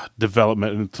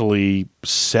developmentally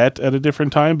set at a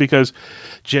different time? Because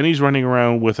Jenny's running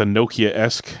around with a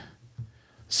Nokia-esque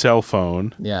cell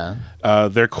phone. Yeah.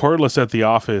 Their cordless at the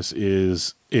office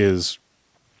is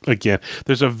again,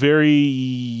 there's a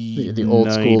very the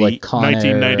old school like Con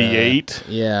 1998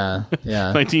 Air,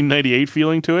 1998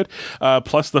 feeling to it,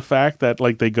 plus the fact that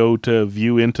like they go to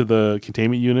view into the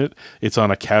containment unit, it's on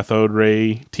a cathode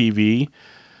ray TV,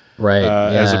 right?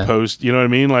 As opposed, you know what I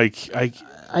mean? Like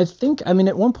I think,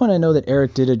 at one point I know that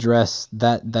Eric did address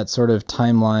that sort of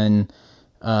timeline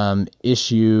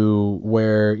issue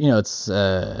where, it's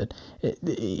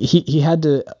he had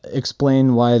to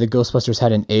explain why the Ghostbusters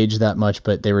hadn't aged that much,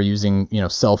 but they were using,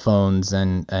 cell phones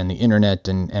and the internet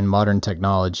and modern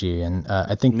technology. And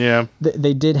I think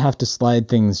they did have to slide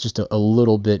things just a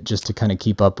little bit just to kind of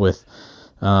keep up with.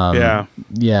 It's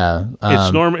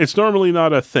normally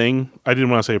not a thing. I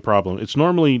didn't want to say a problem. It's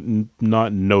normally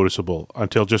not noticeable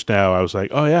until just now. I was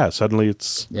like, oh yeah, suddenly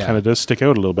it's kind of does stick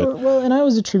out a little bit. Well, and I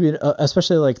always attribute,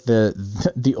 especially like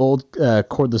the old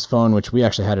cordless phone, which we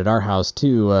actually had at our house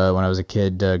too when I was a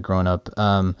kid growing up.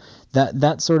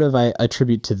 That sort of I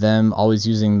attribute to them always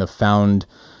using the found.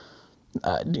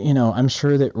 I'm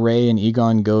sure that Ray and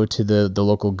Egon go to the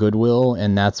local Goodwill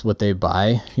and that's what they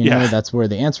buy. That's where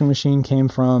the answering machine came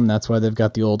from. That's why they've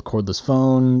got the old cordless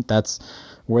phone. That's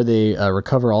where they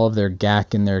recover all of their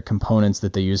GAC and their components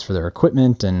that they use for their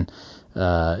equipment. And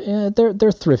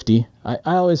they're thrifty. I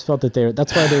always felt that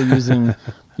that's why they're using,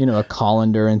 a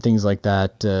colander and things like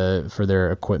that for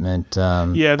their equipment.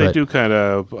 They do kind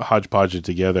of hodgepodge it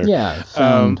together. Yeah,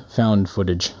 found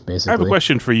footage, basically. I have a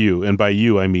question for you, and by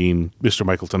you, I mean Mr.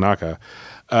 Michael Tanaka.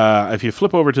 If you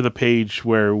flip over to the page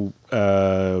where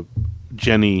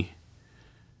Jenny...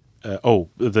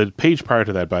 the page prior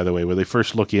to that, by the way, where they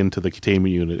first look into the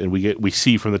containment unit, and we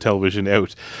see from the television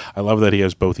out. I love that he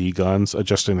has both Egons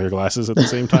adjusting their glasses at the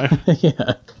same time.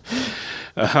 Yeah.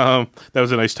 That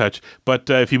was a nice touch. But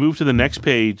if you move to the next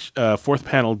page, fourth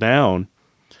panel down,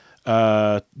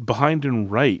 behind and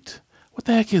right, what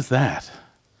the heck is that?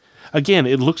 Again,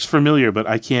 it looks familiar, but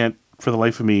I can't, for the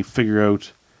life of me, figure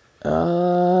out.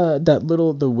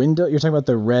 The window, you're talking about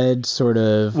the red sort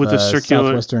of with the circular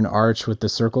southwestern arch with the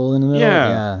circle in the middle.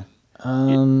 Yeah.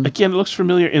 Again, it looks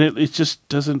familiar, and it just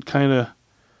doesn't kind of.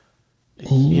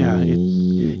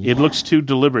 It looks too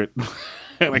deliberate.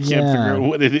 And I can't figure out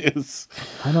what it is.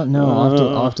 I don't know.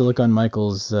 I'll have to look on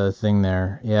Michael's thing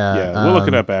there. Yeah. We'll look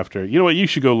it up after. You know what? You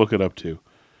should go look it up too.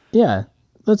 Yeah.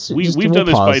 We've done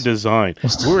this by design.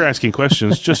 We're asking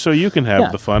questions just so you can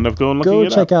have the fun of going looking it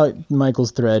up. Go check out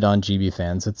Michael's thread on GB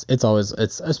Fans. It's always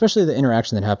especially the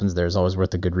interaction that happens there is always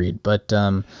worth a good read. But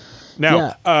sorry,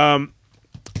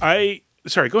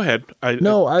 go ahead. I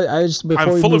just before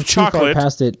I'm we full move of chocolate, too far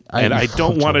past it, I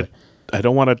don't want to. I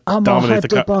don't want to dominate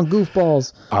the on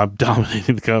goofballs. I'm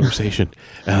dominating the conversation,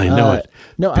 and I know it.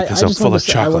 No, because I I'm just full of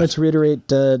chocolate. I wanted to reiterate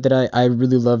that I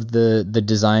really love the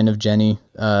design of Jenny.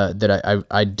 That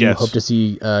I do hope to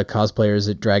see cosplayers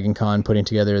at Dragon Con putting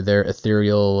together their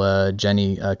ethereal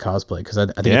Jenny cosplay because I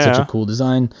think it's such a cool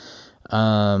design.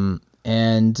 Let's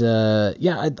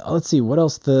see what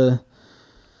else the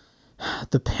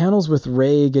panels with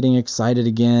Ray getting excited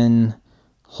again.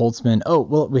 Holtzman. Oh,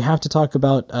 well, we have to talk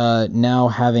about now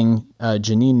having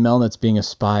Janine Melnitz being a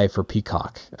spy for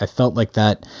Peacock. I felt like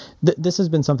that. This has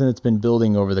been something that's been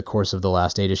building over the course of the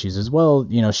last 8 issues as well.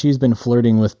 She's been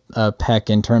flirting with Peck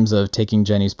in terms of taking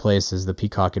Jenny's place as the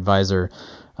Peacock advisor.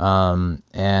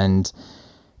 And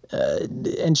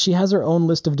she has her own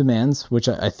list of demands, which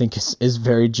I think is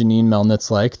very Janine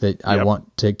Melnitz-like, that yep. I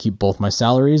want to keep both my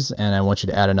salaries, and I want you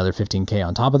to add another $15,000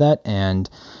 on top of that. And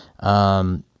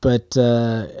But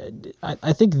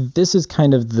I think this is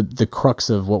kind of the crux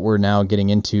of what we're now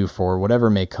getting into for whatever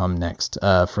may come next,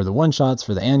 for the one-shots,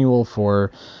 for the annual,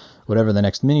 for whatever the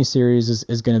next miniseries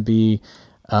is going to be.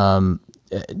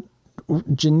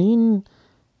 Janine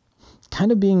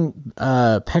kind of being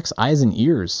Peck's eyes and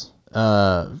ears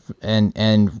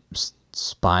and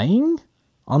spying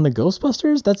on the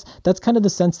Ghostbusters. That's kind of the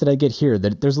sense that I get here,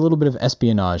 that there's a little bit of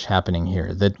espionage happening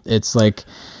here, that it's like...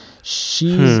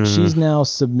 She's now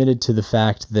submitted to the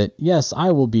fact that, yes,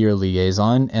 I will be your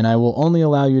liaison, and I will only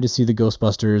allow you to see the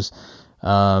Ghostbusters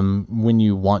when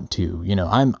you want to.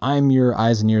 I'm your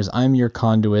eyes and ears. I'm your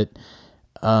conduit.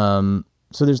 So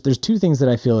there's two things that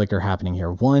I feel like are happening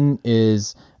here. One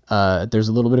is there's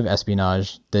a little bit of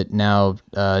espionage that now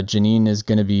Janine is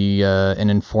going to be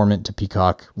an informant to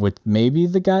Peacock, with maybe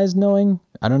the guys knowing.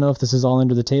 I don't know if this is all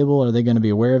under the table. Are they going to be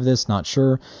aware of this? Not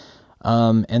sure.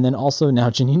 And then also now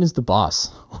Janine is the boss,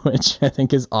 which I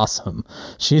think is awesome.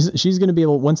 She's going to be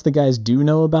able, once the guys do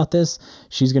know about this,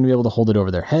 she's going to be able to hold it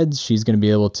over their heads. She's going to be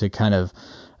able to kind of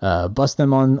bust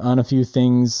them on a few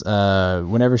things.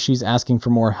 Whenever she's asking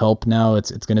for more help now,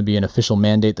 it's going to be an official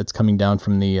mandate that's coming down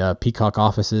from the Peacock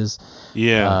offices.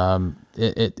 Yeah.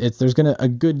 There's going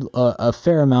to a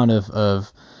fair amount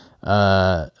of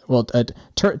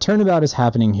turnabout is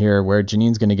happening here, where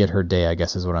Janine's going to get her day, I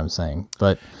guess is what I'm saying.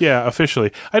 But yeah,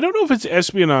 officially, I don't know if it's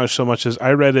espionage so much as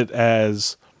I read it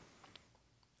as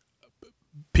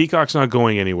Peacock's not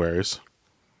going anywheres.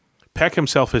 Peck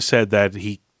himself has said that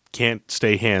he can't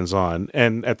stay hands-on.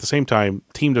 And at the same time,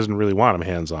 team doesn't really want him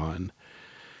hands-on.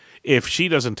 If she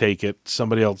doesn't take it,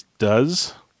 somebody else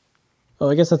does. Well,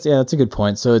 I guess that's a good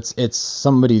point. So it's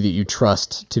somebody that you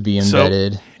trust to be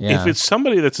embedded. So if it's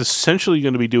somebody that's essentially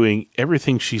going to be doing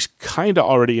everything she's kind of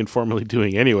already informally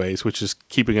doing anyways, which is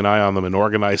keeping an eye on them and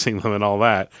organizing them and all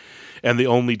that, and the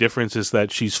only difference is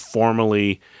that she's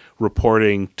formally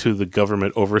reporting to the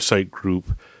government oversight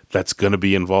group that's going to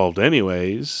be involved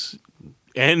anyways,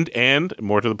 and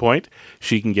more to the point,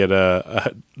 she can get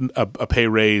a pay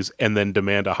raise and then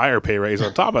demand a higher pay raise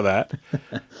on top of that.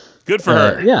 Good for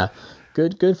her. Yeah.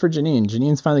 Good for Janine.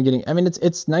 Janine's finally getting. I mean,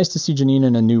 it's nice to see Janine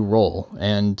in a new role,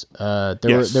 and there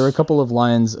were a couple of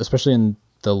lines, especially in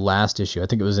the last issue. I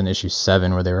think it was in issue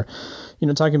 7 where they were,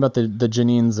 talking about the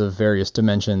Janines of various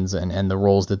dimensions and the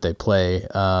roles that they play.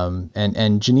 And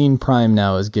Janine Prime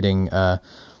now is getting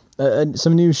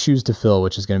some new shoes to fill,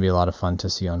 which is going to be a lot of fun to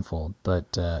see unfold.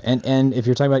 But and if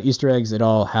you're talking about Easter eggs, it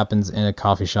all happens in a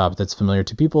coffee shop that's familiar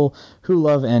to people who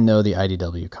love and know the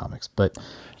IDW comics. But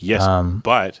yes,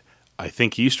 but I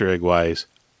think Easter egg wise,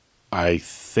 I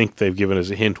think they've given us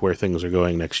a hint where things are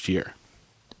going next year.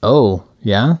 Oh,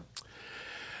 yeah?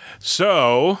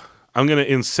 So I'm going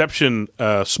to Inception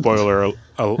spoiler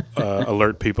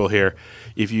alert people here.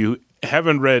 If you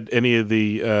haven't read any of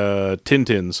the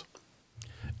Tintins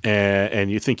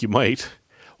and you think you might,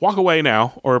 walk away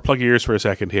now or plug your ears for a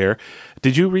second here.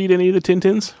 Did you read any of the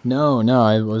Tintins? No,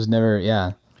 I was never,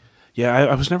 yeah. Yeah,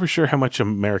 I was never sure how much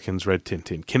Americans read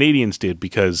Tintin. Canadians did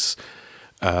because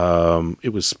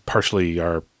it was partially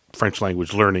our French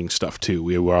language learning stuff too.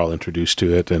 We were all introduced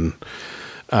to it and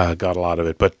got a lot of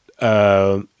it. But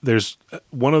there's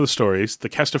one of the stories, the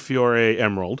Castafiore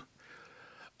Emerald,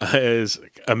 is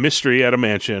a mystery at a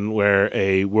mansion where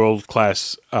a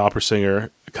world-class opera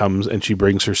singer comes and she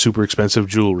brings her super expensive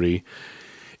jewelry,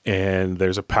 and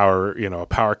there's a power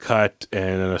cut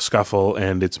and a scuffle,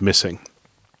 and it's missing.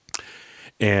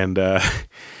 And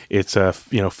it's a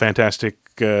fantastic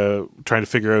trying to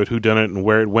figure out who done it and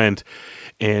where it went.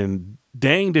 And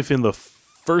danged if in the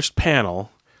first panel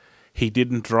he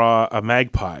didn't draw a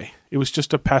magpie. It was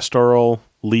just a pastoral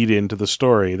lead into the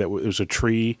story that it was a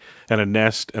tree and a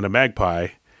nest and a magpie,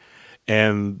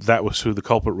 and that was who the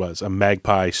culprit was. A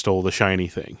magpie stole the shiny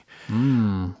thing.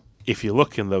 If you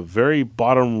look in the very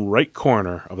bottom right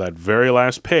corner of that very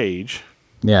last page,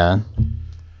 yeah,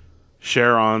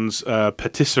 Charon's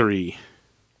patisserie.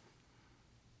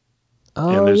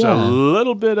 Oh, and there's yeah. a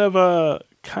little bit of a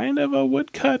kind of a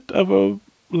woodcut of a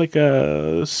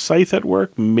scythe at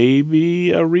work,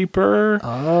 maybe a reaper.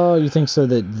 Oh, you think so?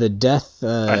 That the death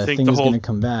I think thing the is whole- going to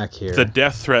come back here. The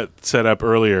death threat set up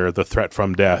earlier, the threat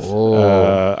from death.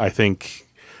 Oh. I think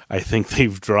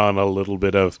they've drawn a little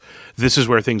bit of this is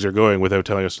where things are going without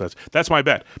telling us that's my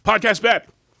bet. Podcast bet.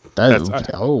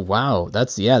 Oh wow,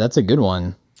 that's a good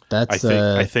one. That's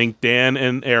I think Dan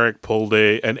and Eric pulled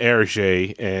an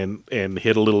Hergé and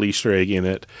hit a little Easter egg in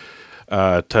it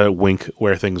to wink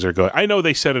where things are going. I know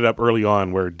they set it up early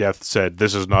on where Death said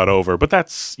this is not over, but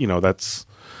that's yeah,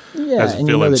 and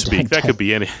villain that speak. That could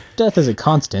be any. Death is a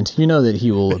constant. You know that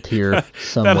he will appear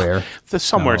somewhere.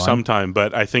 Somewhere, down the line. sometime.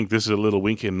 But I think this is a little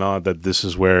wink and nod that this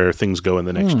is where things go in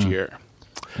the next year.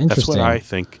 That's what I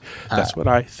think. That's what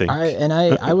I think.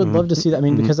 I would love to see that. I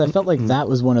mean, because I felt like that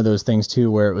was one of those things too,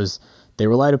 where it was they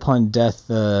relied upon Death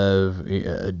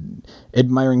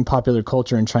admiring popular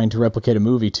culture and trying to replicate a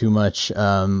movie too much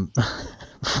for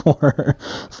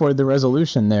the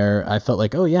resolution there. I felt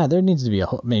like, oh yeah, there needs to be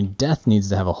Death needs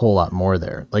to have a whole lot more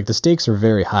there. Like the stakes are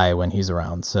very high when he's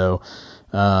around, so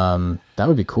that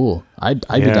would be cool. I'd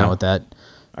be down with that.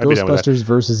 Ghostbusters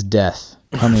versus Death.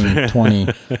 Coming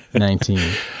 2019.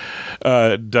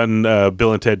 Done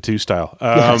Bill and Ted 2 style.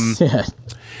 Yes, yeah.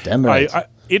 Damn right.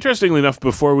 Interestingly enough,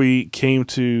 before we came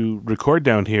to record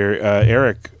down here,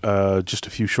 Eric, just a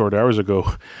few short hours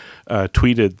ago,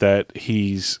 tweeted that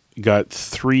he's got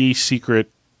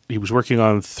he was working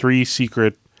on 3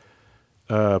 secret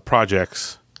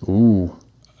projects. Ooh.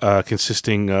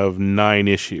 Consisting of 9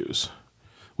 issues,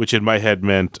 which in my head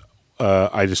meant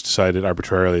I just decided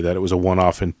arbitrarily that it was a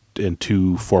one-off and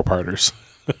 2 4-parters.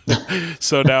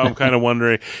 So now I'm kind of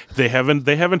wondering, they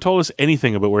haven't told us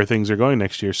anything about where things are going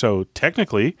next year. So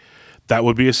technically, that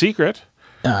would be a secret.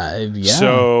 Yeah.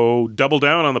 So double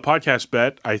down on the podcast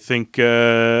bet. I think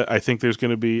there's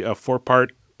going to be a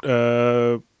 4-part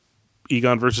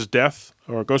Egon versus Death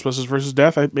or Ghostbusters versus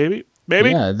Death. Maybe.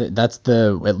 Yeah, that's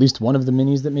at least one of the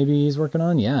minis that maybe he's working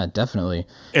on. Yeah, definitely.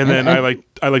 And then I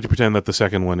like to pretend that the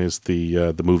second one is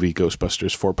the movie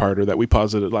Ghostbusters 4-parter that we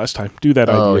posited last time. Do that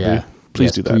idea. Yeah.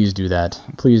 Please do that.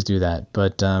 Please do that.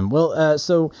 But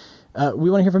so we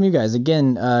want to hear from you guys.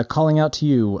 Again, calling out to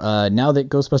you. Now that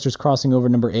Ghostbusters Crossing Over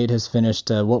number 8 has finished,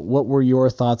 what were your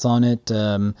thoughts on it?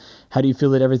 How do you feel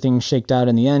that everything shaked out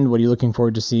in the end? What are you looking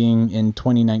forward to seeing in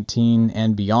 2019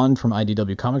 and beyond from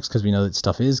IDW Comics? Because we know that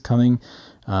stuff is coming.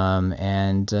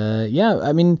 Yeah,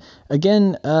 I mean,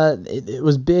 again, it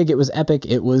was big. It was epic.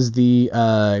 It was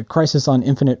the Crisis on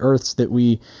Infinite Earths that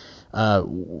we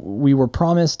were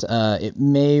promised. It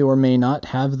may or may not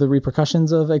have the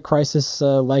repercussions of a Crisis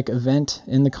like event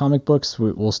in the comic books.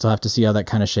 We'll still have to see how that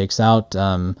kind of shakes out.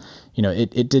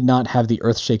 It did not have the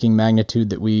earth-shaking magnitude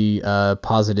that we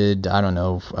posited, I don't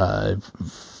know,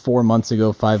 5 months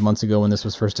ago when this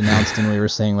was first announced, and we were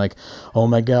saying like, oh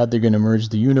my God, they're going to merge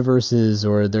the universes,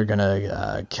 or they're going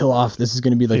to kill off, this is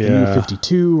going to be like the new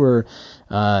 52, or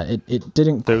it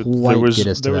didn't quite get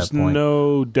us to that point. There was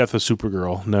no death of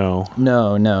Supergirl, no.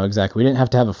 No, exactly. We didn't have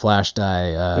to have a Flash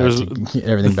die to get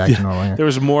everything back to normal here. There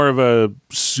was more of a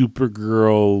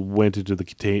Supergirl went into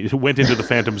the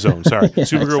Phantom Zone. Sorry,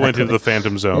 Supergirl went into the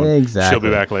Phantom Zone. Exactly. She'll be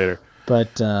back later.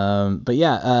 But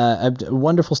yeah,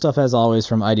 wonderful stuff as always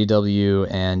from IDW.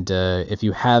 And if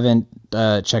you haven't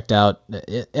checked out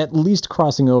at least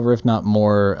Crossing Over, if not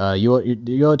more, you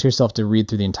owe it to yourself to read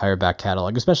through the entire back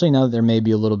catalog, especially now that there may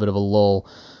be a little bit of a lull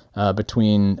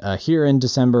between here in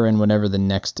December and whenever the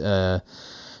next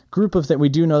group of that. We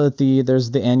do know that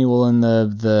there's the annual and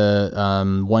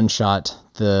the one shot,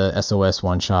 the SOS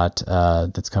one shot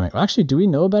that's coming. Actually, do we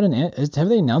know about have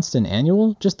they announced an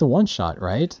annual? Just the one shot,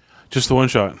 right? Just the one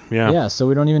shot, yeah. Yeah, so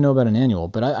we don't even know about an annual,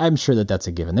 but I'm sure that's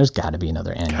a given. There's got to be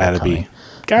another annual coming.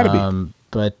 Gotta be.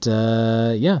 But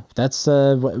yeah, that's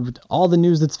all the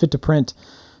news that's fit to print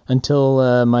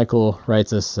until Michael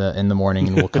writes us in the morning,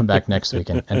 and we'll come back next week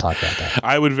and talk about that.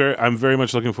 I'm very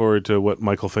much looking forward to what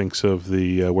Michael thinks of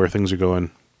the where things are going.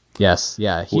 Yes,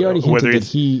 yeah. He already hinted that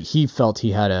he felt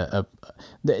he had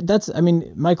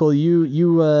Michael,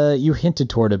 you hinted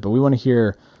toward it, but we want to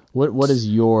hear what is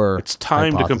your It's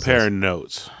time hypothesis? To compare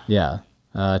notes. Yeah.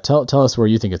 Tell us where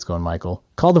you think it's going, Michael.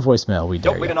 Call the voicemail. We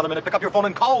dare Don't wait you. another minute. Pick up your phone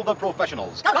and call the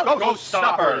professionals. Ghost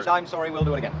Stoppers! I'm sorry, we'll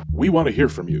do it again. We want to hear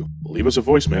from you. Leave us a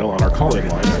voicemail on our call-in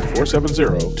line at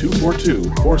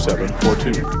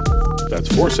 470-242-4742. That's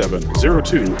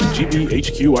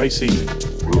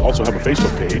 4702-GBHQIC. We also have a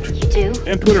Facebook page. You do?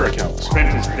 And Twitter accounts.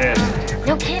 Spence is dead.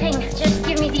 No kidding. Just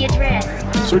give me the address.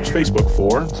 Search Facebook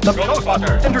for The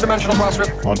Ghostbusters Interdimensional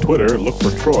Crossrip. On Twitter, look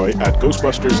for Troy at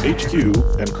Ghostbusters HQ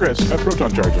and Chris at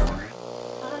Proton Charger.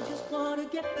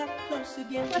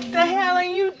 What the hell are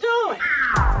you doing?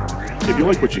 If you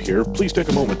like what you hear, please take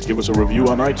a moment to give us a review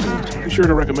on iTunes. Be sure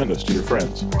to recommend us to your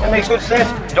friends. That makes good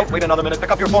sense. Don't wait another minute.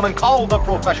 Pick up your phone and call the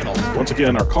professionals. Once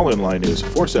again, our call-in line is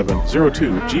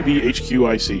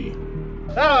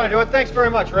 4702-GBHQIC. That ought to do it. Thanks very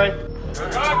much, Ray.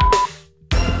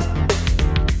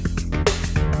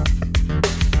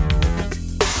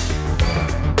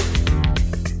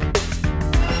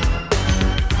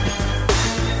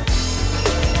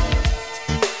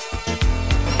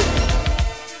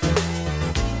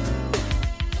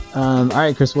 All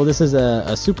right, Chris. Well, this is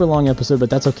a super long episode, but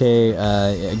that's okay.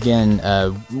 Again,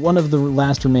 one of the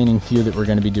last remaining few that we're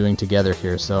going to be doing together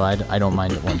here, so I don't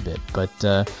mind it one bit. But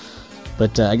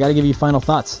I got to give you final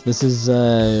thoughts. This is,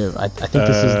 I think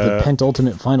this is the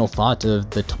penultimate final thought of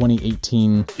the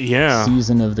 2018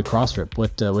 season of the Crossrip.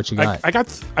 What you got? I got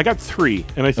three,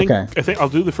 and I think I'll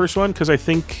do the first one because I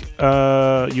think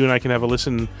you and I can have a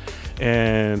listen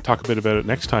and talk a bit about it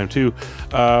next time too.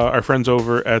 Our friends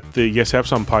over at the Yes Have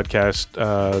Some podcast,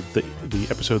 the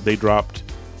episode they dropped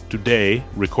today,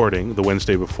 recording the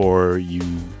Wednesday before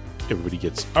everybody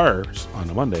gets ours on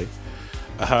a Monday.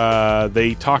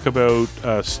 They talk about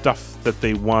stuff that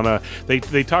they wanna. They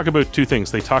talk about two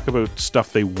things. They talk about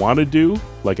stuff they want to do,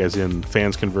 like as in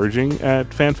fans converging at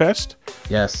FanFest.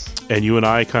 Yes. And you and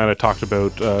I kind of talked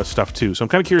about stuff too. So I'm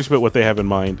kind of curious about what they have in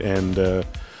mind and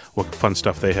what fun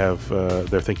stuff they have.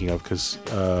 They're thinking of because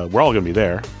we're all going to be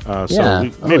there. So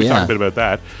maybe talk a bit about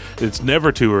that. It's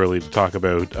never too early to talk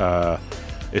about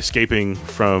escaping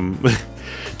from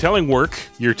telling work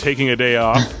you're taking a day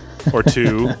off. Or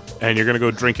two, and you're going to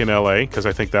go drink in LA, because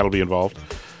I think that'll be involved.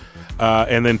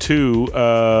 And then two,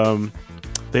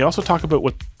 they also talk about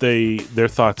what their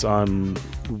thoughts on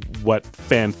what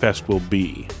FanFest will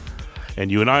be. And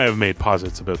you and I have made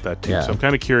posits about that too. Yeah. So I'm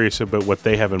kind of curious about what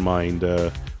they have in mind.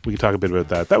 We can talk a bit about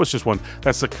that. That was just one.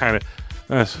 That's the kind of...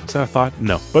 is that a thought?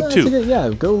 No. But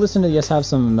two. Go listen to Yes Have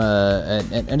Some,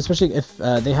 and especially if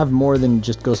they have more than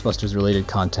just Ghostbusters related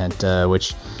content,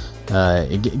 which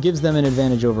it gives them an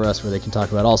advantage over us where they can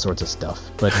talk about all sorts of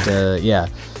stuff. But yeah.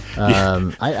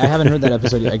 I haven't heard that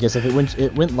episode yet. I guess if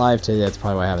it went live today, that's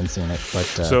probably why I haven't seen it. But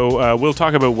so we'll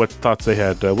talk about what thoughts they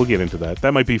had. We'll get into that.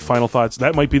 That might be final thoughts.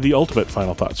 That might be the ultimate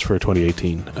final thoughts for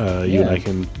 2018. You and I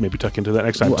can maybe tuck into that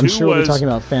next time. Well, I'm sure we're talking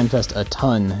about FanFest a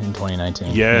ton in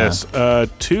 2019. Yes. Yeah.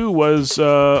 2 was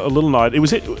a little nod.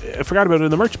 I forgot about it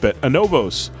in the merch bit.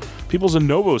 Anovos. People's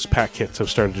Anovos pack kits have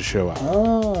started to show out.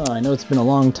 Oh, I know it's been a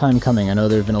long time coming. I know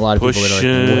there have been a lot of people that are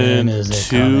like, when is it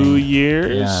 2 coming?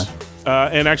 years. Yeah.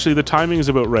 And actually, the timing is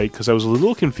about right because I was a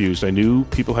little confused. I knew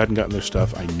people hadn't gotten their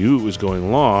stuff. I knew it was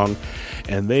going long.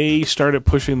 And they started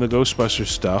pushing the Ghostbusters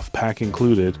stuff, pack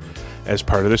included, as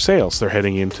part of their sales. They're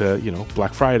heading into,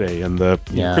 Black Friday and the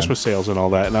Christmas sales and all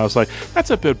that. And I was like, that's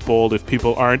a bit bold if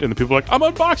people aren't. And the people are like, I'm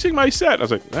unboxing my set. I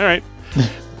was like, all right.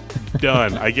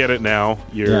 Done. I get it now.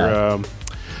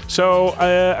 So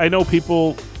I know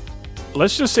people,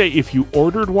 let's just say if you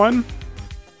ordered one,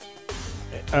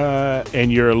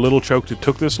 and you're a little choked it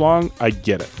took this long, I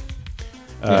get it.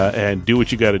 And do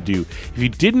what you got to do. If you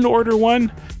didn't order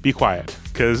one, be quiet.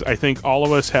 Because I think all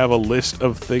of us have a list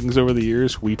of things over the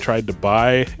years we tried to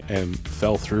buy and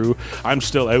fell through. I'm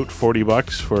still out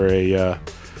 $40 for a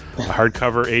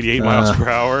hardcover 88 miles per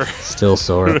hour. Still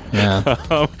sore,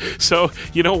 yeah. So,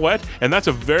 you know what? And that's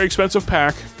a very expensive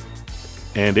pack.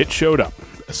 And it showed up.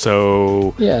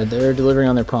 So yeah, they're delivering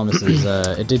on their promises.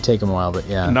 It did take them a while, but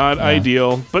not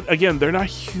ideal. But again, they're not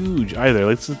huge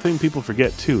either. It's the thing people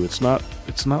forget too. It's not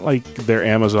like they're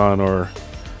Amazon or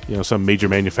some major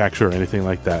manufacturer or anything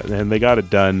like that. And they got it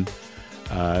done.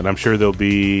 And I'm sure there'll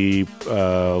be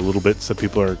little bits that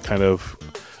people are kind of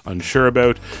unsure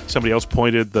about. Somebody else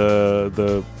pointed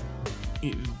the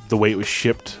way it was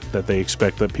shipped that they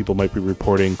expect that people might be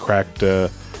reporting cracked.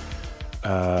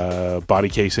 Body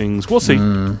casings. We'll see.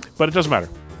 But it doesn't matter.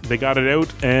 They got it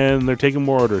out and they're taking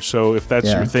more orders. So if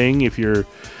that's your thing, if you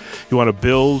want to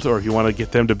build or if you want to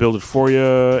get them to build it for you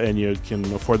and you can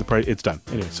afford the price, it's done.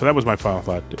 Anyway, so that was my final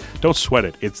thought. Don't sweat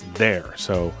it. It's there.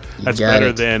 So that's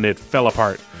better than it fell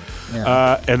apart.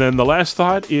 Yeah. And then the last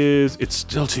thought is it's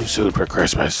still too soon for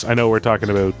Christmas. I know we're talking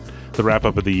about the wrap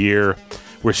up of the year.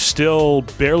 We're still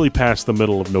barely past the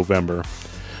middle of November.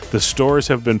 The stores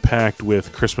have been packed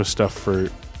with Christmas stuff for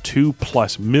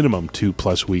minimum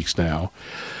 2+ weeks now.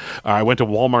 I went to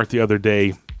Walmart the other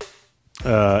day,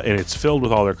 and it's filled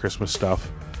with all their Christmas stuff.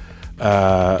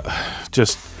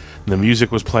 Just the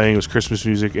music was playing, it was Christmas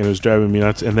music, and it was driving me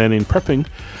nuts. And then in prepping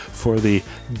for the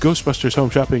Ghostbusters Home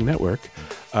Shopping Network,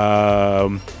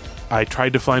 I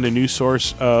tried to find a new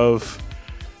source of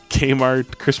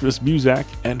Kmart Christmas Muzak,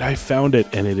 and I found it,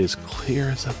 and it is clear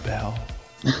as a bell.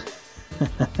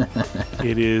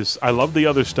 It is. I love the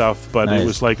other stuff, but nice. It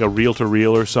was like a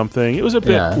reel-to-reel or something. It was a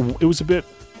bit. Yeah. It was a bit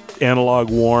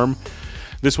analog warm.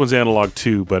 This one's analog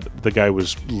too, but the guy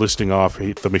was listing off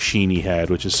the machine he had,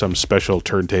 which is some special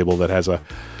turntable that has a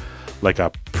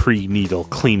pre-needle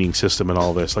cleaning system and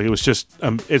all this. Like it was just.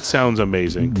 It sounds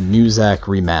amazing. Muzak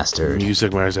remastered.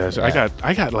 Yeah.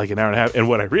 I got like an hour and a half, and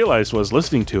what I realized was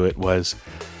listening to it was,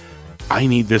 I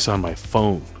need this on my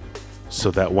phone. So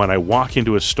that when I walk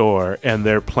into a store and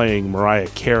they're playing Mariah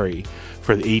Carey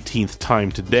for the 18th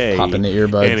time today, pop in the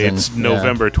earbuds and it's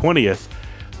November 20th.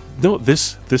 No,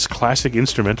 this classic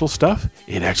instrumental stuff,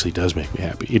 it actually does make me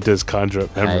happy. It does conjure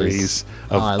up memories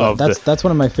of that's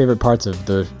one of my favorite parts of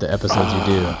the episodes you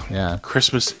do. Yeah,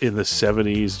 Christmas in the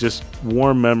 70s, just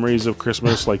warm memories of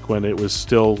Christmas, like when it was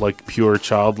still like pure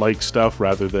childlike stuff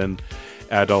rather than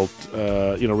adult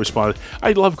respond.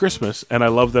 I love Christmas, and I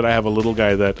love that I have a little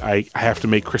guy that I have to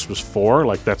make Christmas for.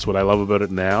 Like that's what I love about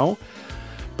it now.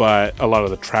 But a lot of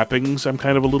the trappings I'm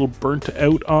kind of a little burnt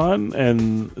out on,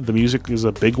 and the music is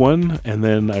a big one. And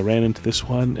then I ran into this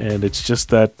one, and it's just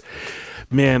that,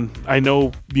 man, I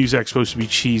know music's supposed to be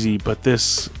cheesy, but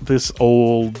this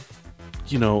old,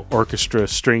 orchestra,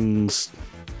 strings,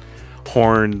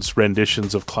 horns,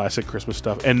 renditions of classic Christmas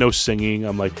stuff, and no singing.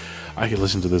 I'm like, I could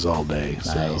listen to this all day.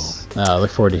 Nice. I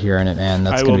look forward to hearing it, man.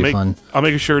 That's going to be fun. I'll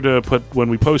make sure to put, when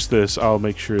we post this, I'll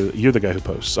make sure you're the guy who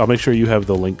posts. I'll make sure you have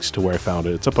the links to where I found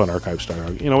it. It's up on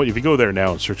archives.org. You know what? If you go there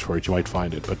now and search for it, you might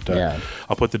find it. But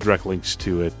I'll put the direct links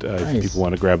to it if people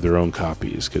want to grab their own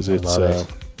copies, because it's.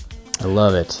 I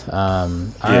love it. All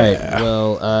right.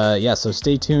 Well, so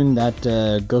stay tuned. That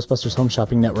Ghostbusters Home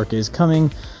Shopping Network is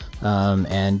coming.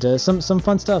 And some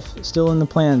fun stuff still in the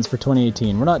plans for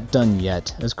 2018. We're not done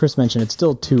yet. As Chris mentioned, it's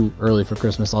still too early for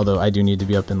Christmas, although I do need to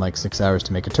be up in like 6 hours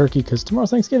to make a turkey because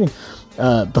tomorrow's Thanksgiving.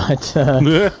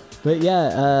 But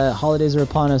yeah, holidays are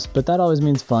upon us, but that always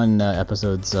means fun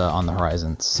episodes on the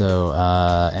horizon. So,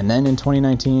 and then in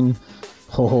 2019,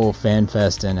 whole fan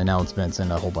fest and announcements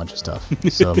and a whole bunch of stuff.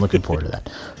 So I'm looking forward to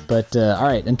that. But all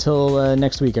right, until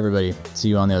next week, everybody. See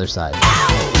you on the other side.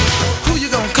 Who you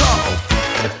gonna call?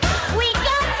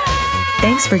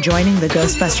 Thanks for joining the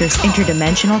Ghostbusters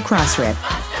Interdimensional Crossrip.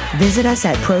 Visit us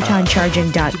at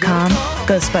protoncharging.com,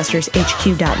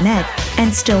 ghostbustershq.net,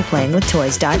 and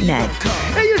stillplayingwithtoys.net.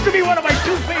 That used to be one of my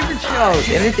two favorite shows.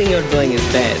 Everything you're doing is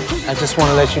bad. I just want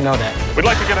to let you know that. We'd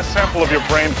like to get a sample of your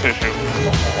brain tissue.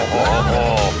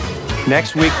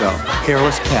 Next week, though,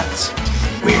 hairless pets.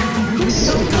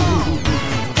 Weird.